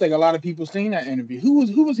don't think a lot of people seen that interview.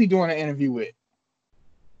 Who was he doing an interview with?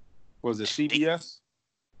 Was it CBS?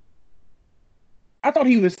 I thought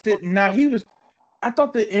he was sitting. Now I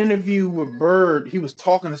thought the interview with Bird, he was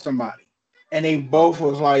talking to somebody, and they both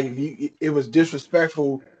was like, it was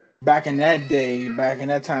disrespectful back in that day, back in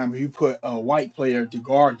that time. You put a white player to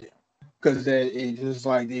guard them because it's just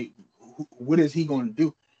like what is he going to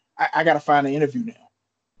do? I got to find an interview now.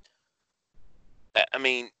 I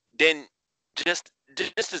mean, then just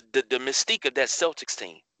the mystique of that Celtics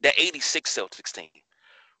team, that 86 Celtics team,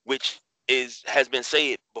 which has been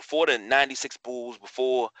said before the 96 Bulls,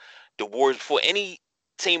 before the Warriors, before any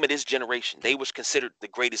team of this generation, they was considered the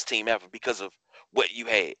greatest team ever because of what you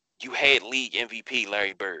had. You had league MVP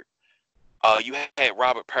Larry Bird. You had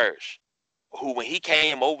Robert Parrish, who when he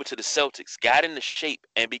came over to the Celtics, got into shape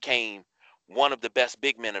and became one of the best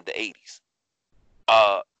big men of the 80s.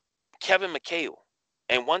 Kevin McHale.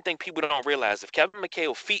 And one thing people don't realize, if Kevin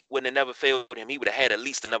McHale's feet wouldn't have never failed him, he would have had at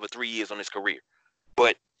least another 3 years on his career.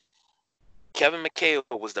 But Kevin McHale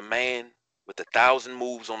was the man with 1,000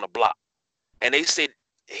 moves on the block. And they said,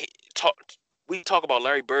 we talk about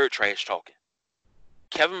Larry Bird trash talking.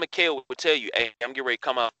 Kevin McHale would tell you, hey, I'm getting ready to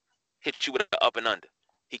come out, hit you with an up and under.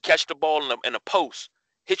 He catch the ball in a post,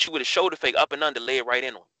 hit you with a shoulder fake, up and under, lay it right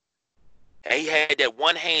in on him. And he had that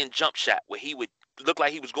one-hand jump shot where he would look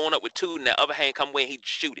like he was going up with two, and that other hand come away and he'd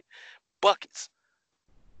shoot it. Buckets.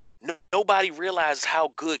 Nobody realized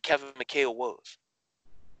how good Kevin McHale was.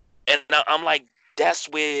 And I'm like, that's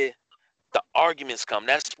where the arguments come.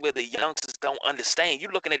 That's where the youngsters don't understand.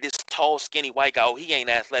 You're looking at this tall, skinny white guy. Oh, he ain't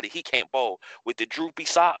athletic. He can't ball with the droopy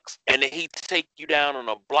socks. And then he take you down on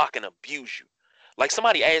a block and abuse you. Like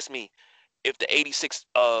somebody asked me if the 86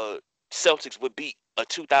 Celtics would beat a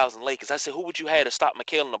 2000 Lakers. I said, who would you have to stop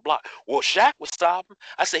McHale on the block? Well, Shaq would stop him.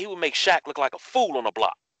 I said he would make Shaq look like a fool on the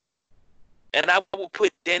block. And I would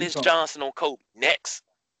put Dennis Johnson on Kobe next.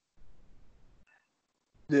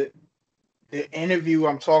 The interview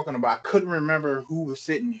I'm talking about, I couldn't remember who was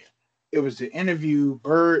sitting there. It was the interview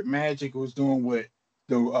Bird Magic was doing with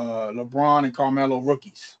the LeBron and Carmelo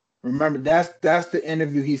rookies. Remember, that's the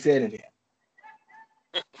interview he said it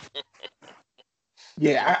in.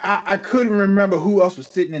 Yeah, I couldn't remember who else was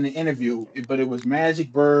sitting in the interview, but it was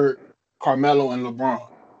Magic, Bird, Carmelo, and LeBron.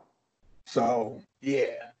 So,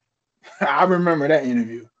 yeah, I remember that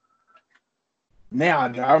interview. Now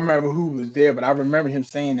I remember who was there, but I remember him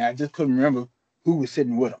saying that. I just couldn't remember who was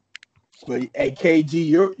sitting with him. But hey, KG,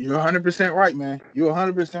 you're 100% right, man. You're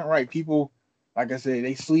 100% right. People, like I said,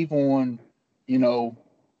 they sleep on,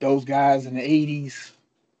 those guys in the 80s.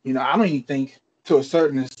 I don't even think to a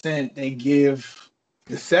certain extent they give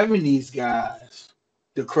the 70s guys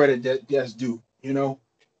the credit that's due, They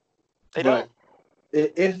but don't.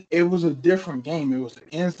 It was a different game. It was an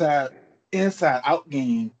inside out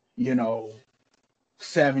game, 70s,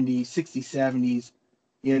 60s,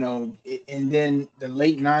 70s, and then the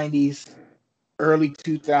late 90s, early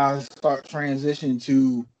 2000s start transition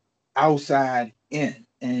to outside in,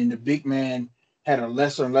 and the big man had a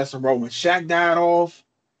lesser and lesser role. When Shaq died off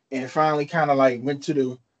and finally kind of like went to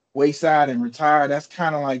the wayside and retired, that's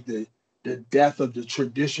kind of like the death of the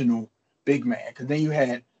traditional big man. Because then you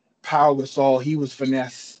had Pau Gasol, he was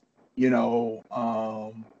finesse,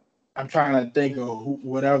 I'm trying to think of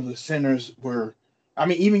whatever the centers were. I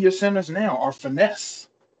mean, even your centers now are finesse.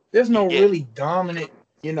 There's no really dominant,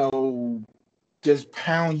 just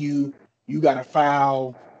pound you. You got to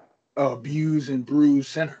foul, abuse, and bruise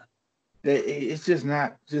center. It's just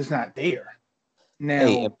not there. Hey,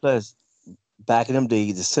 Now, and plus, back in them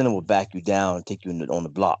days, the center would back you down and take you on the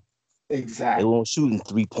block. They exactly. weren't shooting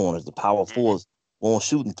 3-pointers. The power Mhm. fours weren't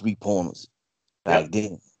shooting 3-pointers back Yep.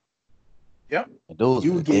 then. Yep. And those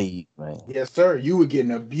You were the would get days, man. Yes, sir. You were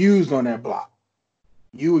getting abused on that block.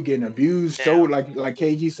 You were getting abused, Now, showed like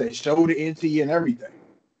KG said, showed it into you and everything.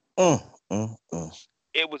 Mm, mm, mm.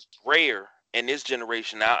 it was rare in this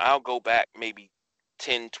generation. I'll go back maybe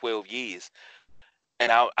 10, 12 years,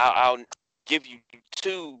 and I'll give you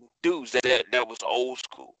two dudes that was old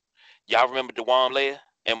school. Y'all remember DeJuan Blair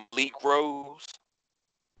and Malik Rose?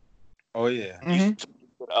 Oh yeah. Mm-hmm.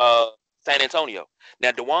 San Antonio. Now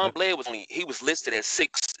Yeah. DeJuan Blair he was listed as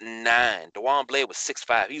 6'9". DeJuan Blair was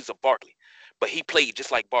 6'5". He was a Barkley, but he played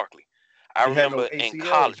just like Barkley. I He had no remember in ACLs,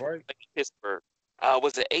 college when right? he played in Pittsburgh.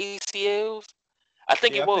 Was it ACLs? I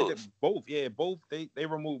think Yeah, it I think that was. both. Yeah, both. They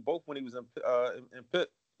removed both when he was in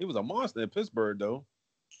Pitt. He was a monster in Pittsburgh though.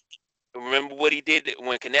 Remember what he did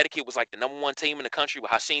when Connecticut was like the #1 team in the country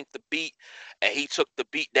with Hasheem Thabeet, and he took the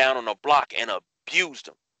beat down on the block and abused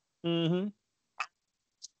him. Mm-hmm.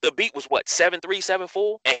 The beat was what 7'3",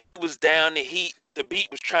 7'4", and he was down there. The beat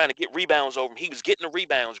was trying to get rebounds over him. He was getting the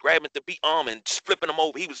rebounds, grabbing the beat arm and flipping them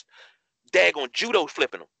over. He was daggone judo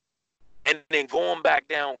flipping them, and then going back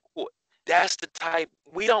down court. That's the type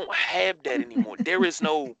we don't have that anymore. There is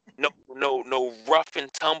no rough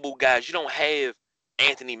and tumble guys. You don't have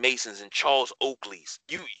Anthony Masons and Charles Oakleys.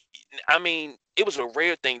 I mean, it was a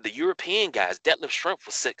rare thing. The European guys, Detlef Schrempf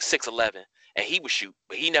was 6'11", and he would shoot,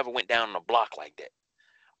 but he never went down on a block like that.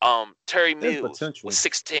 Terry There's Mills was potential.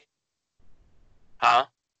 6'10". Huh?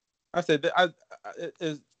 I said that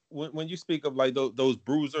is when you speak of like those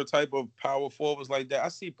bruiser type of power forwards like that, I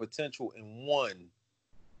see potential in one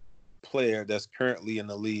player that's currently in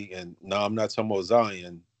the league. And no, I'm not talking about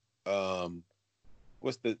Zion.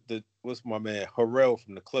 What's my man Harrell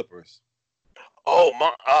from the Clippers? Oh,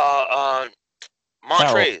 I was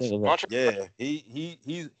Montrez. thinking that. Montrez.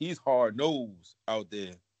 Yeah, he's hard nosed out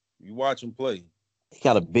there. You watch him play. He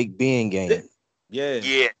got a big bend game. Yeah,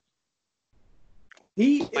 Yeah,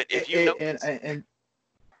 He but if you know, and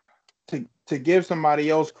to give somebody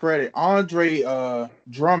else credit, Andre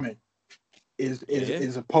Drummond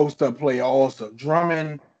is a post up player also.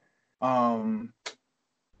 Drummond, what's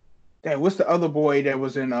the other boy that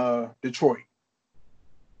was in Detroit?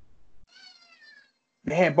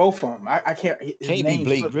 They had both of them. I can't. His Can't be name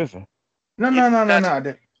Blake slipped. Griffin. No. not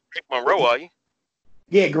The- Rick Monroe, are you?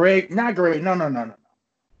 Yeah, Greg. Not Greg. No.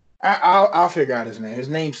 I'll figure out his name. His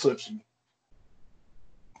name slips me.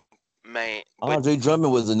 Man, but Andre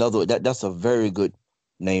Drummond was another. That's a very good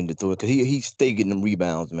name to throw because he stayed getting them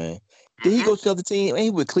rebounds, man. Did he mhm. go to the other team? Ain't he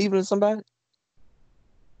with Cleveland or somebody?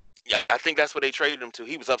 Yeah, I think that's what they traded him to.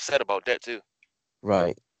 He was upset about that too.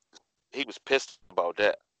 Right. He was pissed about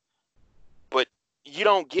that. But you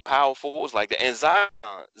don't get power forwards like that. And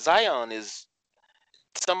Zion is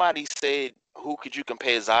somebody said, who could you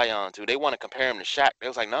compare Zion to? They want to compare him to Shaq. They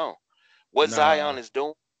was like, no. What nah. Zion is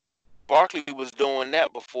doing, Barkley was doing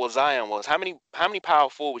that before Zion was. How many power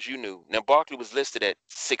forwards you knew? Now Barkley was listed at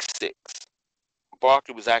 6'6".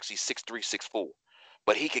 Barkley was actually 6'3", 6'4".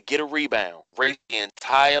 But he could get a rebound, race the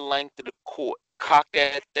entire length of the court, cock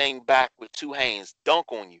that thing back with two hands,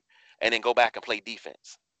 dunk on you, and then go back and play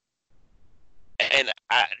defense. And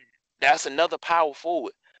that's another power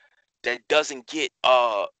forward that doesn't get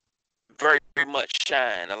very, very much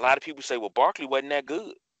shine. A lot of people say, well, Barkley wasn't that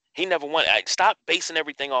good. He never won. Stop basing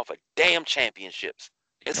everything off of damn championships.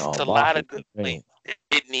 It's No, a lot Barkley. of good Man, players that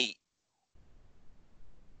it need.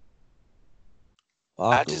 I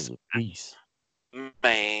Barkley was just, a beast.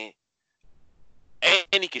 man,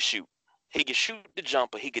 and he could shoot. He could shoot the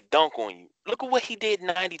jumper. He could dunk on you. Look at what he did in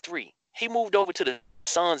 '93. He moved over to the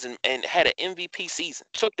Suns and had an MVP season.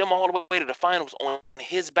 Took them all the way to the finals on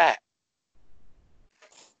his back.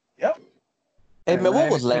 Yep. Hey man, what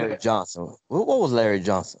Atlanta. was Larry Johnson? What was Larry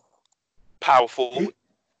Johnson? Power forward.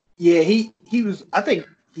 He was. I think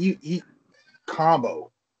he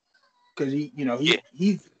combo because Yeah.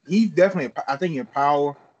 he's definitely. I think in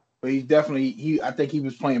power, but he's definitely. I think he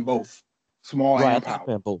was playing both small Right, I and think power. he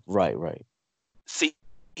played both. Right. See,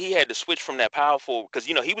 he had to switch from that power forward because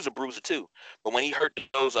he was a bruiser too. But when he hurt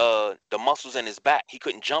those the muscles in his back, he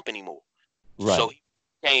couldn't jump anymore. Right. So he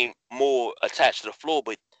became more attached to the floor.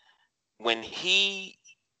 But when he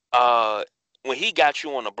got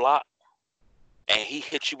you on the block and he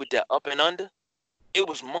hit you with that up and under, it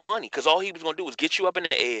was money because all he was gonna do was get you up in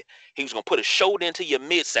the air. He was gonna put a shoulder into your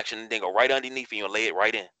midsection and then go right underneath you and lay it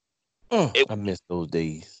right in. I miss those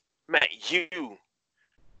days. Man,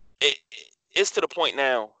 it's to the point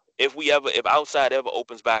now. if outside ever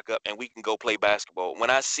opens back up and we can go play basketball, when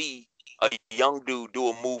I see a young dude do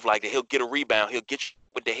a move like that, he'll get a rebound, he'll get you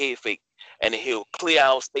with the head fake, and then he'll clear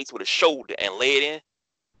out space with a shoulder and lay it in.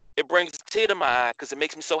 It brings a tear to my eye because it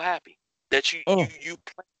makes me so happy that you play the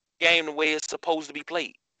game the way it's supposed to be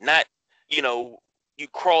played. Not, you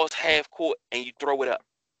cross half court and you throw it up.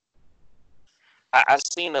 I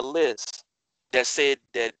seen a list that said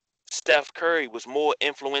that Steph Curry was more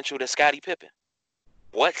influential than Scottie Pippen.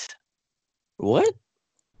 What? What?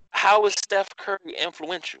 How is Steph Curry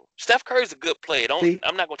influential? Steph Curry's a good player.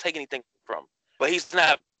 I'm not gonna take anything from him, but he's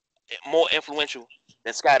not more influential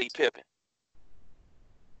than Scottie Pippen.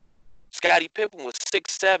 Scottie Pippen was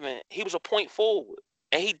 6'7". He was a point forward,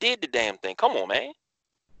 and he did the damn thing. Come on, man.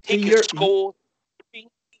 He could score.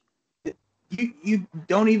 You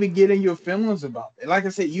don't even get in your feelings about it. Like I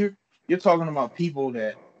said, you're talking about people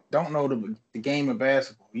that don't know the game of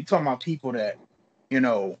basketball. You're talking about people that,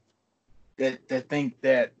 that think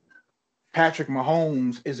that Patrick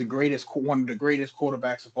Mahomes is one of the greatest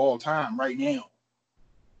quarterbacks of all time right now.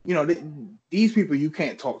 These people you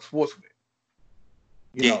can't talk sports with.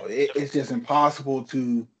 It's just impossible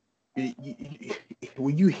to.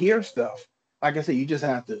 When you hear stuff, like I said, you just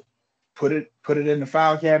have to put it in the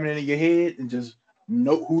file cabinet in your head and just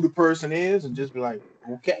know who the person is and just be like,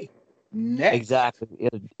 okay, next. Exactly.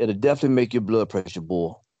 It'll definitely make your blood pressure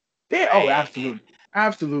boil. Yeah. Oh,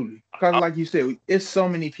 absolutely. Because like you said, it's so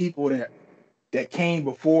many people that came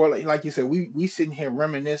before. Like you said, we sitting here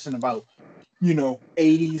reminiscing about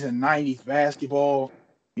 80s and 90s basketball.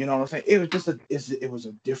 You know what I'm saying? It was just it was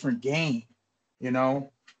a different game, and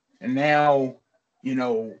now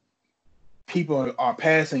people are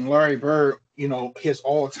passing Larry Bird, his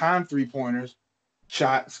all-time three-pointers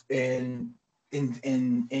shots in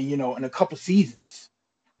a couple seasons.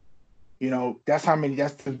 That's how many.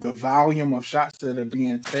 That's the volume of shots that are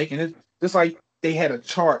being taken. It's just like they had a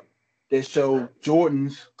chart that showed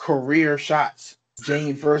Jordan's career shots,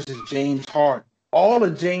 James versus James Harden. All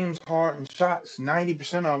of James Harden's shots,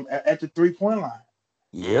 90% of them at the three-point line.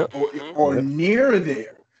 Yep. Or near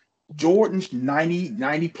there. Jordan's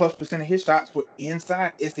 90+% of his shots were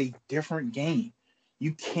inside. It's a different game.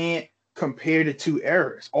 You can't compare the two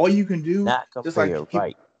eras. All you can do,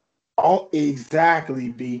 right. All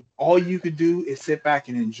you could do is sit back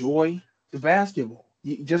and enjoy the basketball.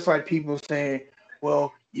 Just like people say,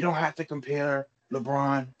 well, you don't have to compare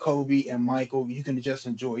LeBron, Kobe, and Michael. You can just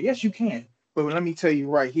enjoy. Yes, you can. But let me tell you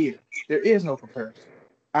right here, there is no comparison.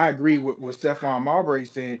 I agree with what Stephon Marbury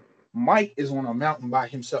said. Mike is on a mountain by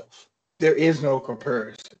himself. There is no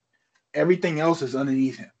comparison. Everything else is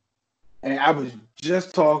underneath him. And I was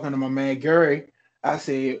just talking to my man Gary. I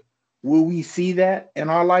said, will we see that in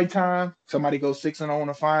our lifetime? Somebody go 6-0 in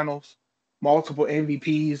the finals, multiple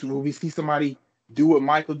MVPs. Will we see somebody do what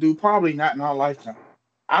Michael do? Probably not in our lifetime.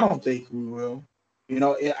 I don't think we will.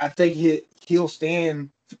 I think he'll stand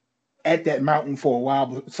at that mountain for a while,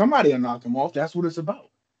 but somebody will knock him off. That's what it's about.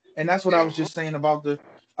 And that's what I was just saying about the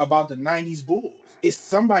 90s Bulls. It's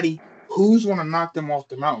somebody who's going to knock them off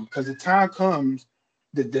the mountain, because the time comes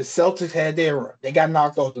that the Celtics had their run. They got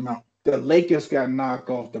knocked off the mountain. The Lakers got knocked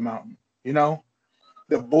off the mountain.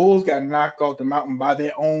 The Bulls got knocked off the mountain by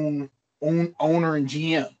their own owner and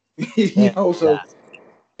GM. So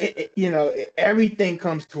everything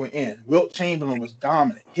comes to an end. Wilt Chamberlain was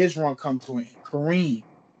dominant. His run comes to an end. Kareem,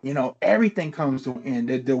 everything comes to an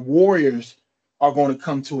end. The Warriors are going to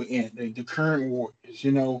come to an end. The current Warriors,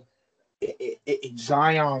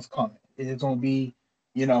 Zion's coming. It's going to be,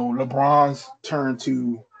 LeBron's turn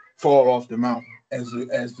to fall off the mountain as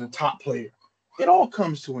the top player. It all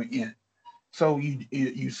comes to an end. So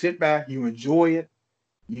you sit back, you enjoy it.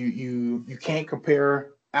 You can't compare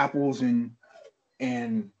apples and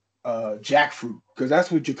jackfruit, because that's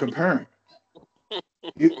what you're comparing.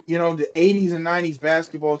 The 80s and 90s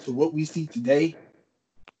basketball to what we see today,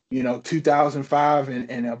 2005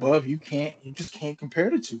 and above, you just can't compare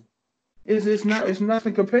the two. It's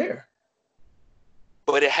nothing compare.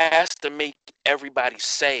 But it has to make everybody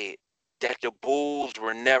sad that the Bulls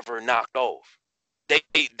were never knocked off.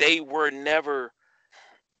 They were never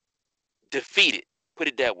defeated. Put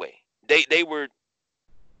it that way. They were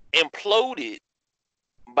imploded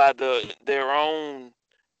by their own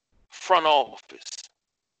front office,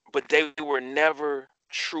 but they were never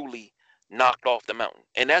truly knocked off the mountain.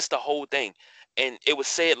 And that's the whole thing. And it was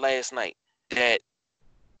said last night that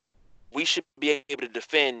we should be able to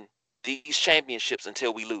defend these championships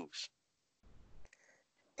until we lose.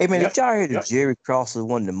 Hey, man, did y'all hear that Jerry Krause is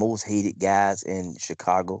one of the most hated guys in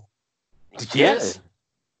Chicago? Yes.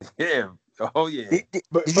 Yeah. Oh, yeah.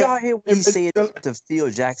 Did y'all hear what he said to Phil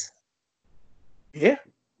Jackson? Yeah.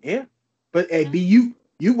 Yeah, but hey, B,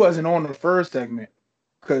 you wasn't on the first segment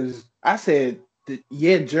because I said that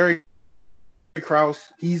yeah, Jerry Krause,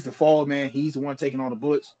 he's the fall man, he's the one taking all the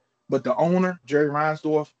bullets. But the owner, Jerry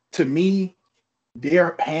Reinsdorf, to me,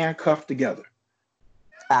 they're handcuffed together.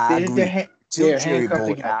 I agree. Two They're Jerry handcuffed boy.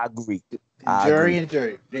 together. I agree. Jerry and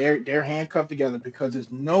Jerry, they're handcuffed together because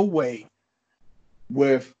there's no way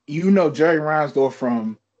with Jerry Reinsdorf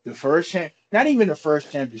from the first not even the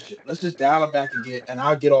first championship. Let's just dial it back again, and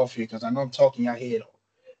I'll get off here because I know I'm talking your head off.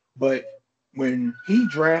 But when they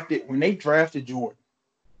drafted Jordan,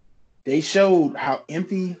 they showed how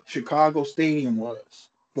empty Chicago Stadium was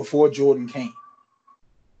before Jordan came,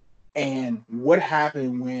 and what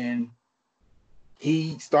happened when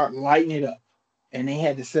he started lighting it up, and they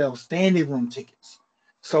had to sell standing room tickets.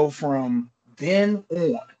 So from then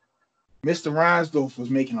on, Mr. Reinsdorf was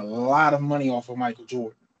making a lot of money off of Michael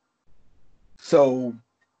Jordan. So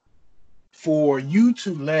for you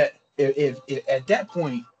to let, if at that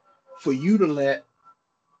point, for you to let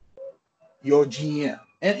your GM,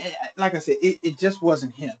 and like I said, it just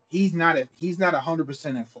wasn't him. He's not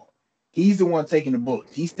 100% at fault. He's the one taking the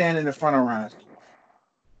bullets. He's standing in front of Reinsdorf.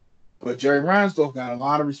 But Jerry Reinsdorf got a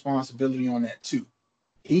lot of responsibility on that too.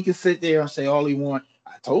 He can sit there and say all he wants.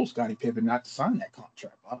 I told Scottie Pippen not to sign that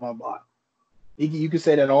contract. Blah blah blah. You can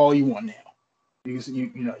say that all you want now. You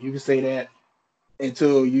can say that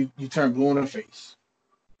until you turn blue in the face.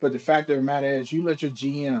 But the fact of the matter is, you let your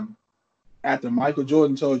GM, after Michael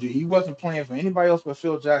Jordan told you he wasn't playing for anybody else but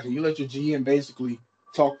Phil Jackson, you let your GM basically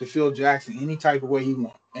talk to Phil Jackson any type of way he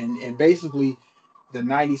wants. And basically, the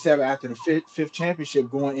 '97 after the fifth championship,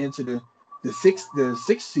 going into the sixth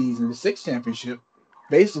season, the sixth championship,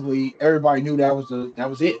 basically everybody knew that was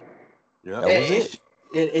it. Yeah, that was it.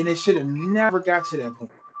 And it should have never got to that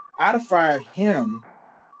point. I'd have fired him.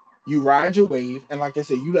 You ride your wave, and like I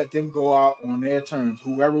said, you let them go out on their terms.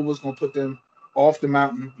 Whoever was going to put them off the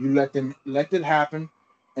mountain, you let it happen.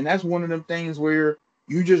 And that's one of them things where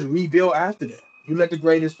you just rebuild after that. You let the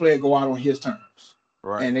greatest player go out on his terms.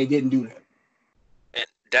 Right. And they didn't do that. And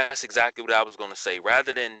that's exactly what I was going to say.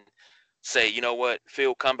 Rather than say, you know what,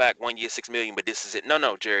 Phil, come back 1 year, $6 million, but this is it.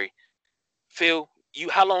 No, Jerry. Phil,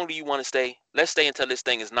 how long do you want to stay? Let's stay until this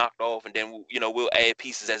thing is knocked off, and then we'll add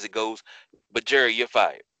pieces as it goes. But Jerry, you're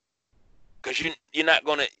fired. Because you're not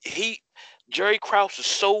gonna. Jerry Krause is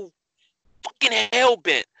so fucking hell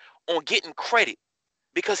bent on getting credit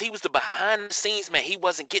because he was the behind the scenes man. He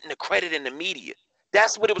wasn't getting the credit in the media.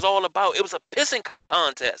 That's what it was all about. It was a pissing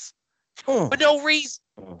contest for no reason.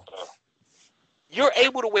 You're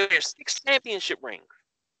able to wear 6 championship rings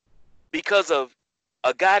because of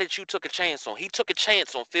a guy that you took a chance on. He took a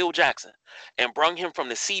chance on Phil Jackson and brung him from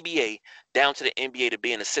the CBA down to the NBA to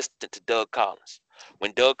be an assistant to Doug Collins.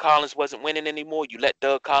 When Doug Collins wasn't winning anymore, you let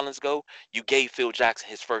Doug Collins go. You gave Phil Jackson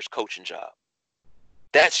his first coaching job.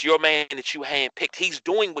 That's your man that you handpicked. He's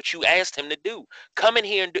doing what you asked him to do. Come in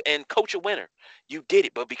here and coach a winner. You did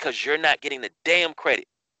it, but because you're not getting the damn credit,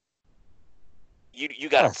 you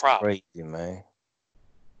got a problem. Crazy, man.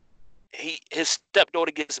 His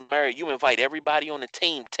stepdaughter gets married. You invite everybody on the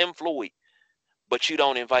team, Tim Floyd, but you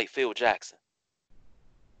don't invite Phil Jackson.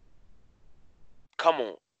 Come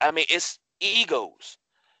on. I mean, it's egos.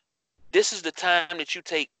 This is the time that you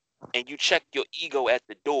take and you check your ego at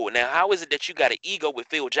the door. Now, how is it that you got an ego with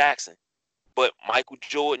Phil Jackson, but Michael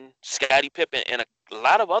Jordan, Scottie Pippen, and a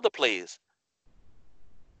lot of other players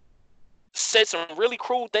said some really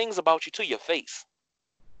cruel things about you to your face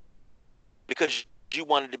because you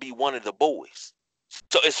wanted to be one of the boys.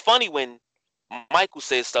 So it's funny when Michael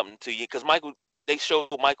says something to you because they showed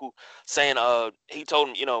Michael saying, he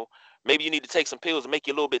told him, maybe you need to take some pills to make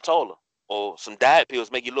you a little bit taller, or some diet pills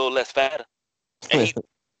to make you a little less fatter. And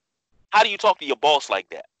how do you talk to your boss like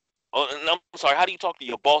that? I'm sorry, how do you talk to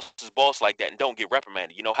your boss's boss like that and don't get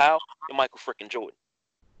reprimanded? You know how? You're Michael freaking Jordan.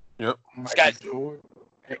 Yep. Michael Jordan.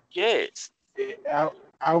 Yes.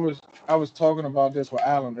 I was talking about this with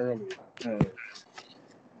Alan earlier.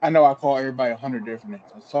 I know I call everybody 100 different names.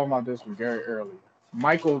 I was talking about this with Gary earlier.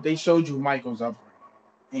 Michael, they showed you Michael's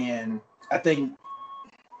upbringing, and I think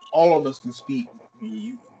all of us can speak.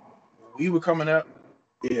 We were coming up.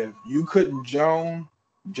 If you couldn't Joan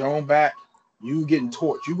back, you getting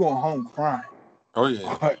torched. You going home crying. Oh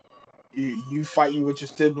yeah. You fighting with your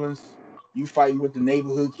siblings. You fighting with the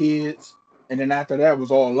neighborhood kids, and then after that was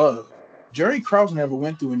all love. Jerry Krause never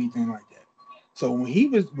went through anything like that. So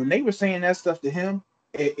when they were saying that stuff to him,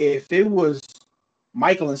 if it was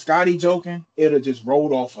Michael and Scottie joking, it'd have just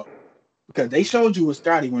rolled off of him. Because they showed you what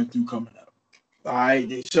Scottie went through coming up. All right,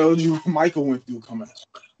 they showed you what Michael went through coming up.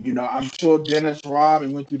 I'm sure Dennis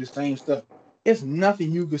Rodman went through the same stuff. It's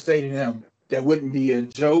nothing you could say to them that wouldn't be a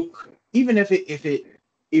joke, even if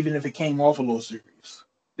it came off a little serious.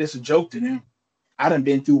 It's a joke to them. I done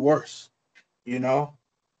been through worse, you know.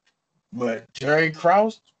 But Jerry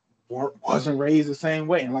Krause wasn't raised the same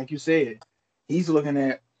way, and like you said, he's looking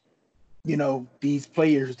at these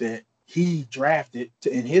players that he drafted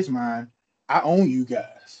in his mind. I own you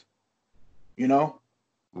guys, you know.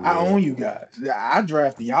 I Yeah. own you guys. I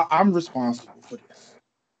drafted y'all. I'm responsible for this.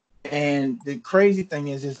 And the crazy thing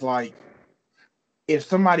is, it's like if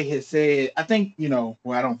somebody had said, I think, well,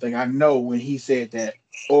 I don't think I know when he said that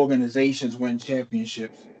organizations win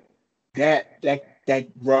championships, that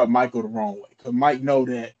rubbed Michael the wrong way. Because Mike know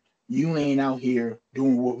that you ain't out here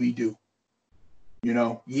doing what we do.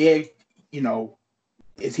 Yeah, you know,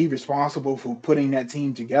 is he responsible for putting that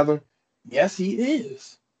team together? Yes, he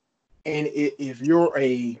is. And if you're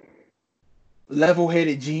a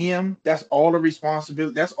level-headed GM, that's all the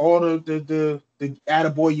responsibility. That's all the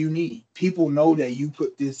attaboy you need. People know that you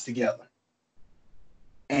put this together.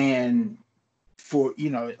 And for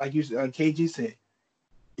like you said, KG said,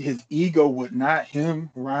 his ego would not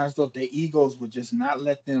rise up. Their egos would just not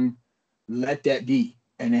let that be,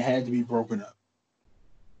 and it had to be broken up.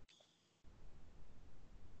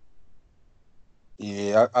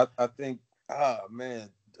 Yeah, I think, man,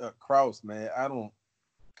 Krause, man, I don't.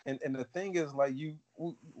 And the thing is, like,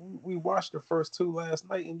 we watched the first two last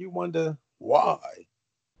night, and you wonder why.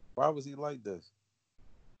 Why was he like this?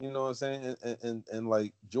 You know what I'm saying? And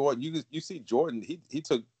like Jordan, you see Jordan, he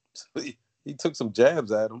took he took some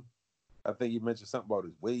jabs at him. I think he mentioned something about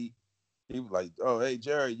his weight. He was like, "Oh, hey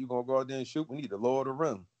Jerry, you gonna go out there and shoot? We need to lower the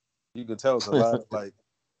rim." You can tell it's a lot of like,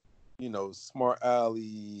 smart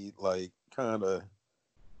alley, like kind of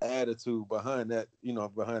attitude behind that,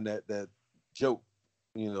 behind that joke.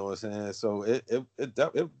 You know what I'm saying? So it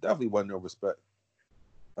definitely wasn't no respect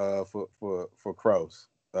for Krause.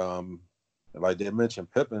 Like they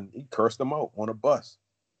mentioned, Pippen, he cursed him out on a bus.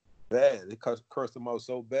 Bad. They cursed him out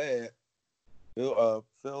so bad. Phil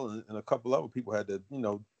and a couple other people had to,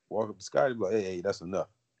 walk up to Scotty and be like, hey, that's enough.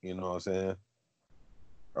 You know what I'm saying?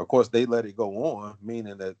 Of course, they let it go on,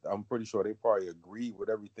 meaning that I'm pretty sure they probably agreed with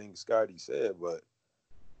everything Scotty said. But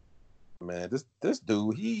man, this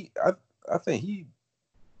dude, I think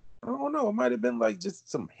I don't know, it might have been like just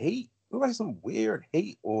some hate, like some weird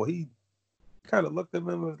hate, or he kind of looked at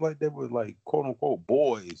them as like they were like quote unquote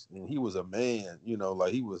boys, and he was a man,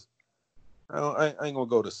 like he was. I ain't gonna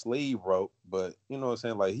go the slave route, but you know what I'm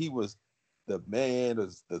saying. Like he was the man,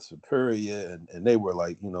 the superior, and they were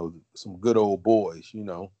like some good old boys,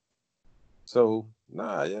 So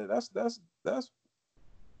nah, yeah, that's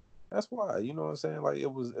why, you know what I'm saying. Like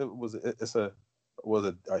it's a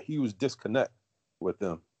huge disconnect with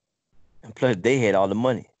them. And plus, they had all the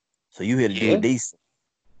money, so you had to do Yeah. it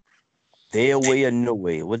their way or no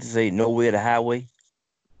way. What to say? No way or the highway.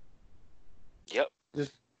 Yep.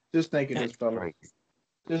 Just think of this, That's fella. crazy.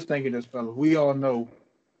 Just think of this, fella. We all know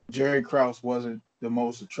Jerry Krause wasn't the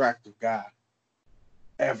most attractive guy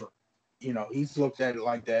ever. He's looked at it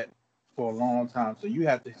like that for a long time. So you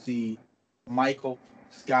have to see Michael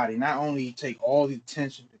Scotty not only take all the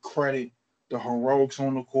attention, the credit, the heroics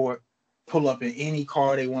on the court, pull up in any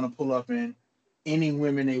car they want to pull up in, any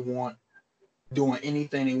women they want, doing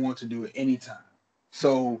anything they want to do at any time.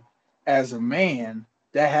 So as a man,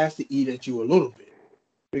 that has to eat at you a little bit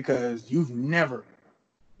because you've never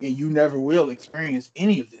and you never will experience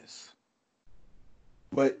any of this.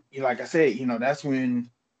 But like I said, that's when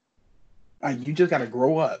you just got to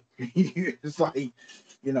grow up. It's like,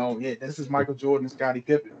 yeah, this is Michael Jordan and Scottie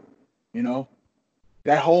Pippen. You know,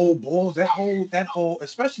 that whole Bulls, that whole,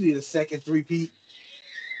 especially the second three-peat,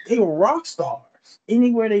 they were rock stars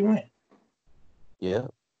anywhere they went. Yeah.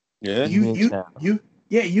 Yeah. You Even in you China.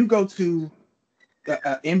 you go to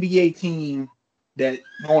an NBA team that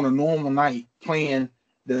on a normal night playing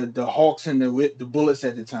the Hawks and the Bullets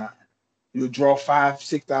at the time, you would draw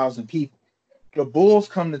 5,000-6,000 people. The Bulls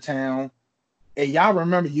come to town, and y'all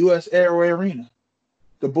remember US Airway Arena.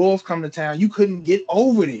 The Bulls come to town, you couldn't get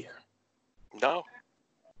over there. No.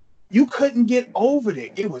 You couldn't get over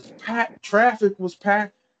there. It was packed. Traffic was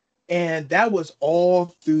packed. And that was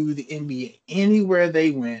all through the NBA. Anywhere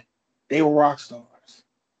they went, they were rock stars.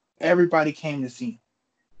 Everybody came to see them.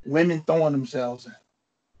 Women throwing themselves at them.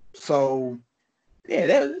 So, yeah,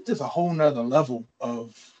 that's just a whole nother level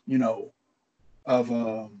of,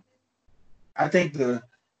 of I think the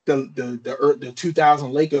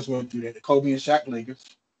 2000 Lakers went through that. The Kobe and Shaq Lakers,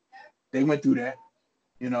 they went through that.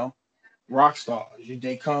 You know, rock stars.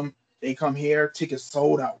 They come here, tickets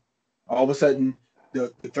sold out. All of a sudden,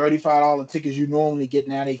 the $35 tickets you normally get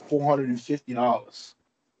now they $450.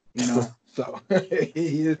 So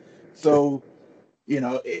So,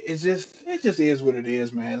 it just is what it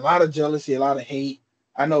is, man. A lot of jealousy, a lot of hate.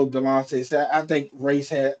 I know Delonte said. I think race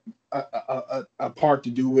had a part to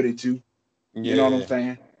do with it too. You know what I'm Yeah,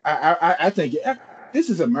 saying? I think this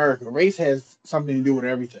is America. Race has something to do with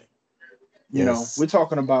everything. Yes. We're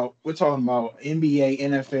talking about NBA,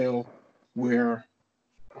 NFL, where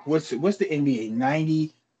what's the NBA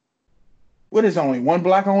 90? What is only one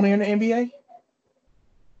black owner in the NBA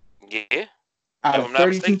Yeah, out if of I'm not 32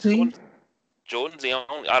 mistaken, teams? Jordan's the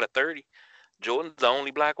only out of 30. Jordan's the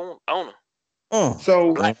only black owner.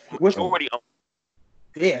 So Black what's majority owner.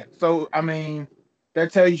 yeah? So I mean,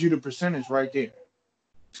 that tells you the percentage right there.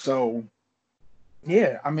 So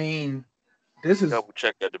yeah, I mean, this is Double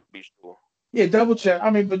check that to be sure. yeah, double check. I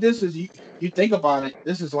mean, but this is you think about it.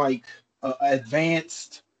 This is like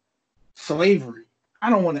advanced slavery. I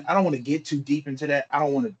don't want to get too deep into that. I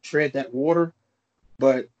don't want to tread that water.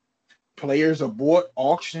 But players are bought,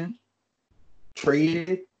 auctioned,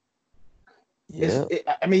 traded. Yeah.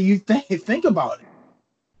 I mean, you think about it.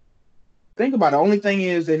 Think about it. The only thing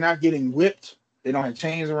is they're not getting whipped. They don't have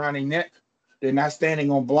chains around their neck. They're not standing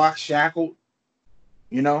on blocks shackled.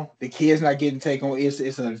 The kid's not getting taken on.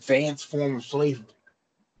 It's an advanced form of slavery.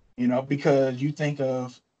 Because you think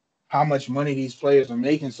of how much money these players are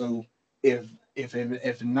making. So if in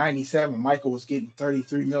 '97 Michael was getting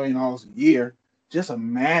 $33 million a year, just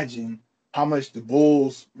imagine how much the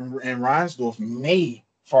Bulls and Reinsdorf made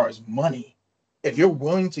as far as money. If you're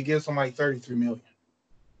willing to give somebody 33 million,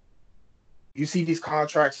 you see these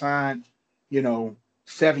contracts signed, you know,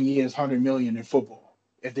 7 years, 100 million in football.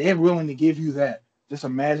 If they're willing to give you that, just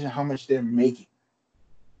imagine how much they're making.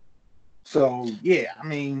 So yeah, I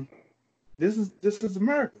mean, this is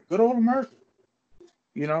America, good old America.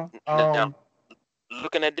 You know. Now,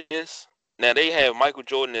 looking at this, now they have Michael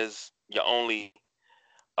Jordan as your only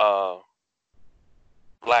uh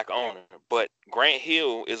black owner, but Grant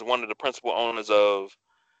Hill is one of the principal owners of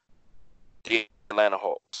the Atlanta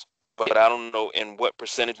Hawks. But I don't know in what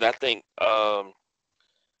percentage. And I think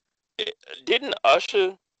it, didn't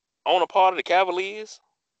Usher own a part of the Cavaliers?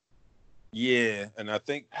 yeah, and I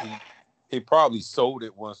think he probably sold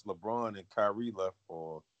it once LeBron and Kyrie left.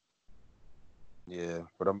 Or yeah,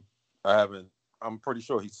 but I haven't. I'm pretty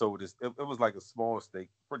sure he sold this. It was like a small stake.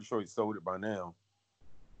 Pretty sure he sold it by now.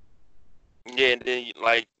 Yeah, and then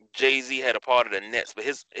like Jay-Z had a part of the Nets, but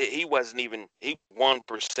he wasn't even he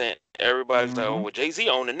 1%. Everybody's like, oh, hmm well, Jay-Z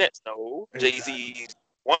owned the Nets. No, exactly. Jay-Z's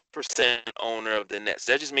 1% owner of the Nets.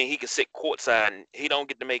 That just means he can sit courtside and he don't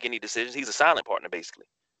get to make any decisions. He's a silent partner basically.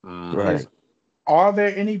 Mm-hmm. Is Right. are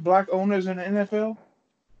there any black owners in the NFL?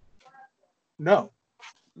 No,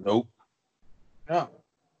 Nope. no.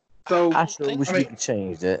 I So I don't sure think I wish so. we mean, could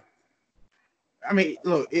change that.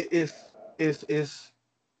 look, it's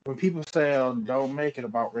when people say don't make it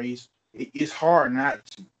about race, it's hard not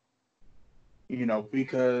to,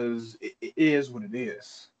 because it is what it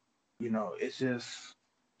is. It's just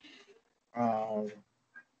um,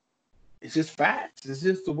 it's just facts. It's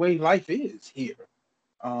just the way life is here.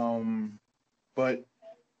 Um, but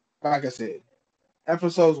like I said,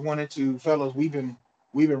 episodes 1 and 2, fellas, we've been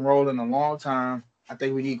rolling a long time. I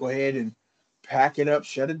think we need to go ahead and pack it up,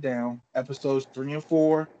 shut it down. Episodes 3 and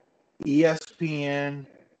 4, ESPN.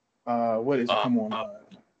 What is it? Uh, Come on, uh,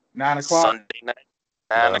 9 o'clock. Sunday night,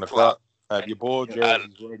 nine 9 o'clock. o'clock. Have your ball I,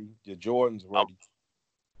 jerseys ready. Your Jordans I'm, ready.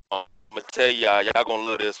 I'm gonna tell y'all gonna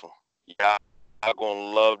love this one. Y'all gonna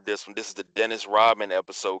love this one. This is the Dennis Rodman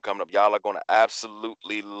episode coming up. Y'all are gonna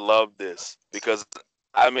absolutely love this because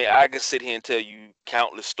I mean I can sit here and tell you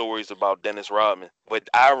countless stories about Dennis Rodman, but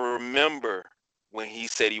I remember when he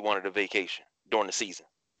said he wanted a vacation during the season.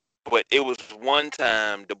 But it was one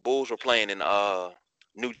time the Bulls were playing in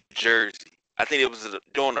New Jersey. I think it was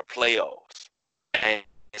during the playoffs, and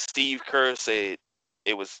Steve Kerr said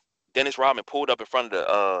it was Dennis Rodman pulled up in front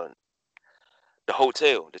of the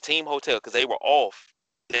hotel, the team hotel, because they were off.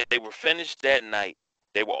 They were finished that night.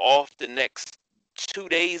 They were off the next 2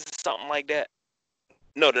 days, something like that.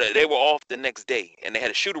 No, they were off the next day, and they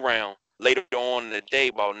had a shoot around later on in the day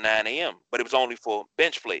about 9 a.m. But it was only for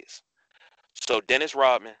bench players. So Dennis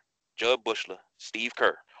Rodman, Judd Bushler, Steve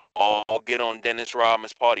Kerr all get on Dennis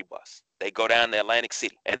Rodman's party bus. They go down to Atlantic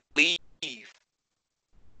City and leave.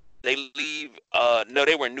 They leave. No,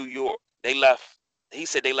 they were in New York. They left. He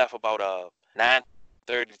said they left about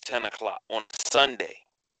 9:30, 10 o'clock on Sunday.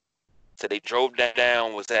 So they drove that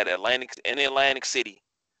down. Was at Atlantic City,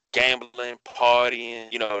 gambling,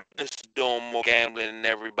 partying. Just doing more gambling than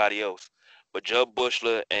everybody else. But Judd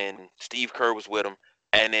Bushler and Steve Kerr was with them,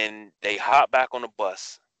 and then they hop back on the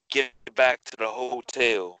bus, get back to the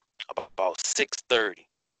hotel about 6:30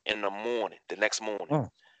 in the morning, the next morning. Mm.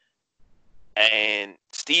 And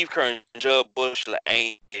Steve Kerr and Jud Bushler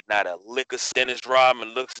ain't not a lick of Dennis Rodman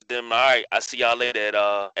looks at them. All right, I see y'all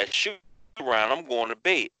later at shoot around. I'm going to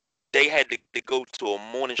bed. They had to go to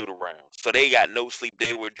a morning shoot around, so they got no sleep.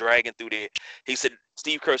 They were dragging through there. He said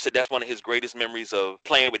Steve Kerr said that's one of his greatest memories of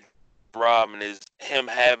playing with Rodman is him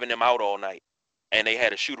having him out all night, and they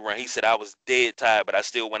had a shoot around. He said I was dead tired, but I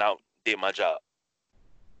still went out and did my job.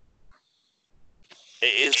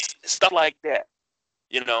 It's stuff like that,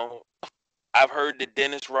 you know. I've heard that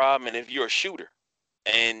Dennis Rodman, if you're a shooter,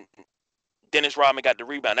 and Dennis Rodman got the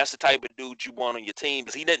rebound, that's the type of dude you want on your team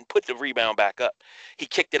because he didn't put the rebound back up. He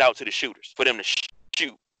kicked it out to the shooters for them to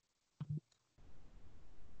shoot.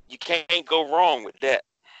 You can't go wrong with that.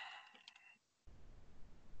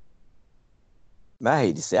 Man, I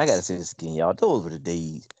hate to say, I gotta say this again, y'all. Those were the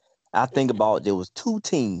days. I think about there was two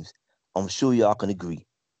teams. I'm sure y'all can agree.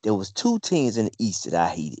 There was two teams in the East that I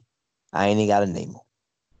hated. I ain't even got to name them.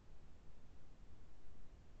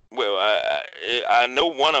 Well, I know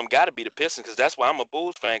one of them got to be the Pistons because that's why I'm a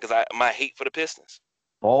Bulls fan because my hate for the Pistons.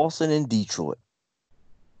 Boston and Detroit.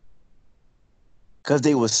 Because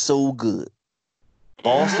they were so good.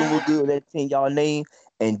 Boston was good, that team y'all named,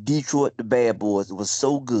 and Detroit, the Bad Boys, was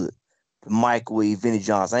so good. The Microwave, Vinnie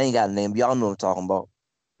Johnson. I ain't got a name, but y'all know what I'm talking about.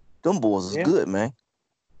 Them boys was good, man.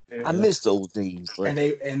 Yeah. I miss those days. But...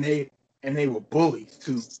 And they were bullies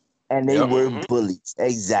too. And they were bullies.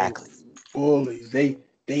 Exactly. Bullies. They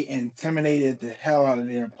intimidated the hell out of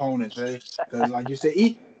their opponents. Because like you said,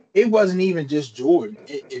 it wasn't even just Jordan.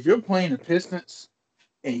 If you're playing the Pistons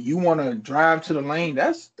and you want to drive to the lane,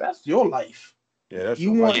 that's your life. Yeah, that's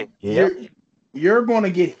you your want life. you're going to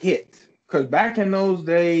get hit. Because back in those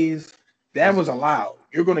days, that was allowed.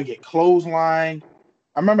 You're going to get clothesline.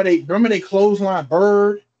 I remember they clothesline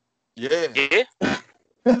Bird. Yeah. That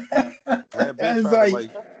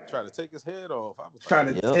bitch tried to take his head off. I was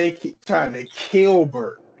trying to kill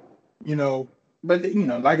Bird. You know, but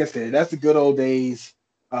like I said, that's the good old days.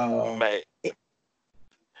 Man.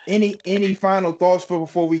 Any final thoughts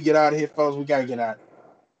before we get out of here, fellas? We gotta get out.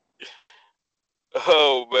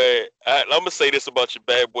 Oh man, I'm gonna say this about your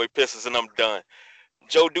bad boy Pistons, and I'm done.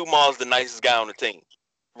 Joe Dumars the nicest guy on the team.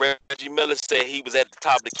 Reggie Miller said he was at the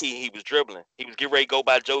top of the key. He was dribbling. He was getting ready to go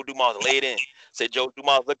by Joe Dumars, lay it in. Said Joe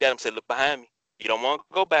Dumars looked at him, said, "Look behind me. You don't want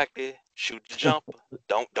to go back there. Shoot the jumper.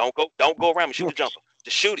 Don't go around me. Shoot the jumper.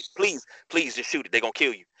 Just shoot it, please, just shoot it. They're gonna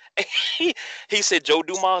kill you." He said Joe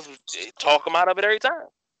Dumars talk him out of it every time.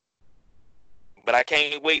 But I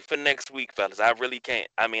can't wait for next week, fellas. I really can't.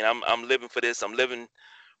 I mean, I'm living for this. I'm living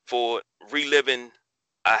for reliving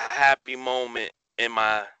a happy moment in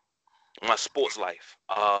my sports life.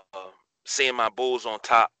 Seeing my Bulls on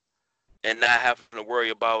top and not having to worry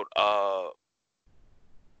about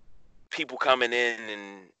people coming in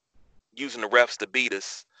and using the refs to beat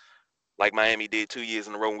us like Miami did 2 years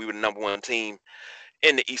in a row when we were the number one team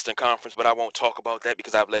in the Eastern Conference. But I won't talk about that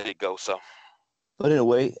because I've let it go. So. But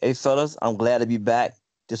anyway, hey fellas, I'm glad to be back.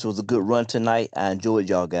 This was a good run tonight. I enjoyed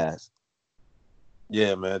y'all guys.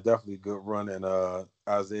 Yeah, man, definitely a good run. And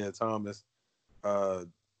Isaiah Thomas,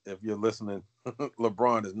 if you're listening,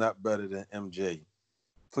 LeBron is not better than MJ.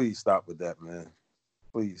 Please stop with that, man.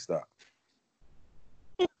 Please stop.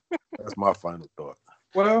 That's my final thought.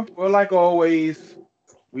 Well, like always,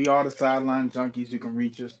 we are the Sideline Junkies. You can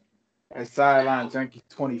reach us at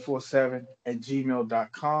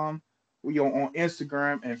sidelinejunkies247@gmail.com. We are on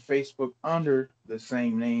Instagram and Facebook under the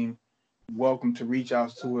same name. Welcome to reach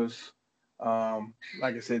out to us.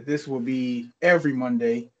 Like I said, this will be every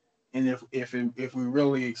Monday, and if we're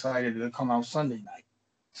really excited, it'll come out Sunday night.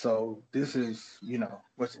 So this is,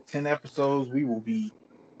 10 episodes. We will be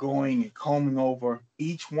going and combing over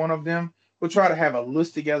each one of them. We'll try to have a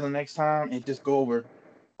list together next time and just go over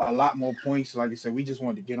a lot more points. Like I said, we just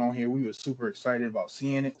wanted to get on here. We were super excited about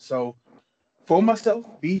seeing it. So for myself,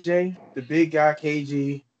 BJ, the big guy,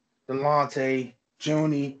 KG, Delonte,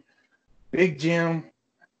 Junie, Big Jim,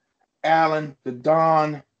 Allen, the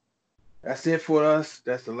Don. That's it for us.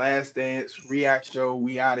 That's the Last Dance React Show.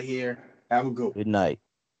 We out of here. Have a good one. Good night.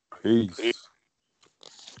 Peace.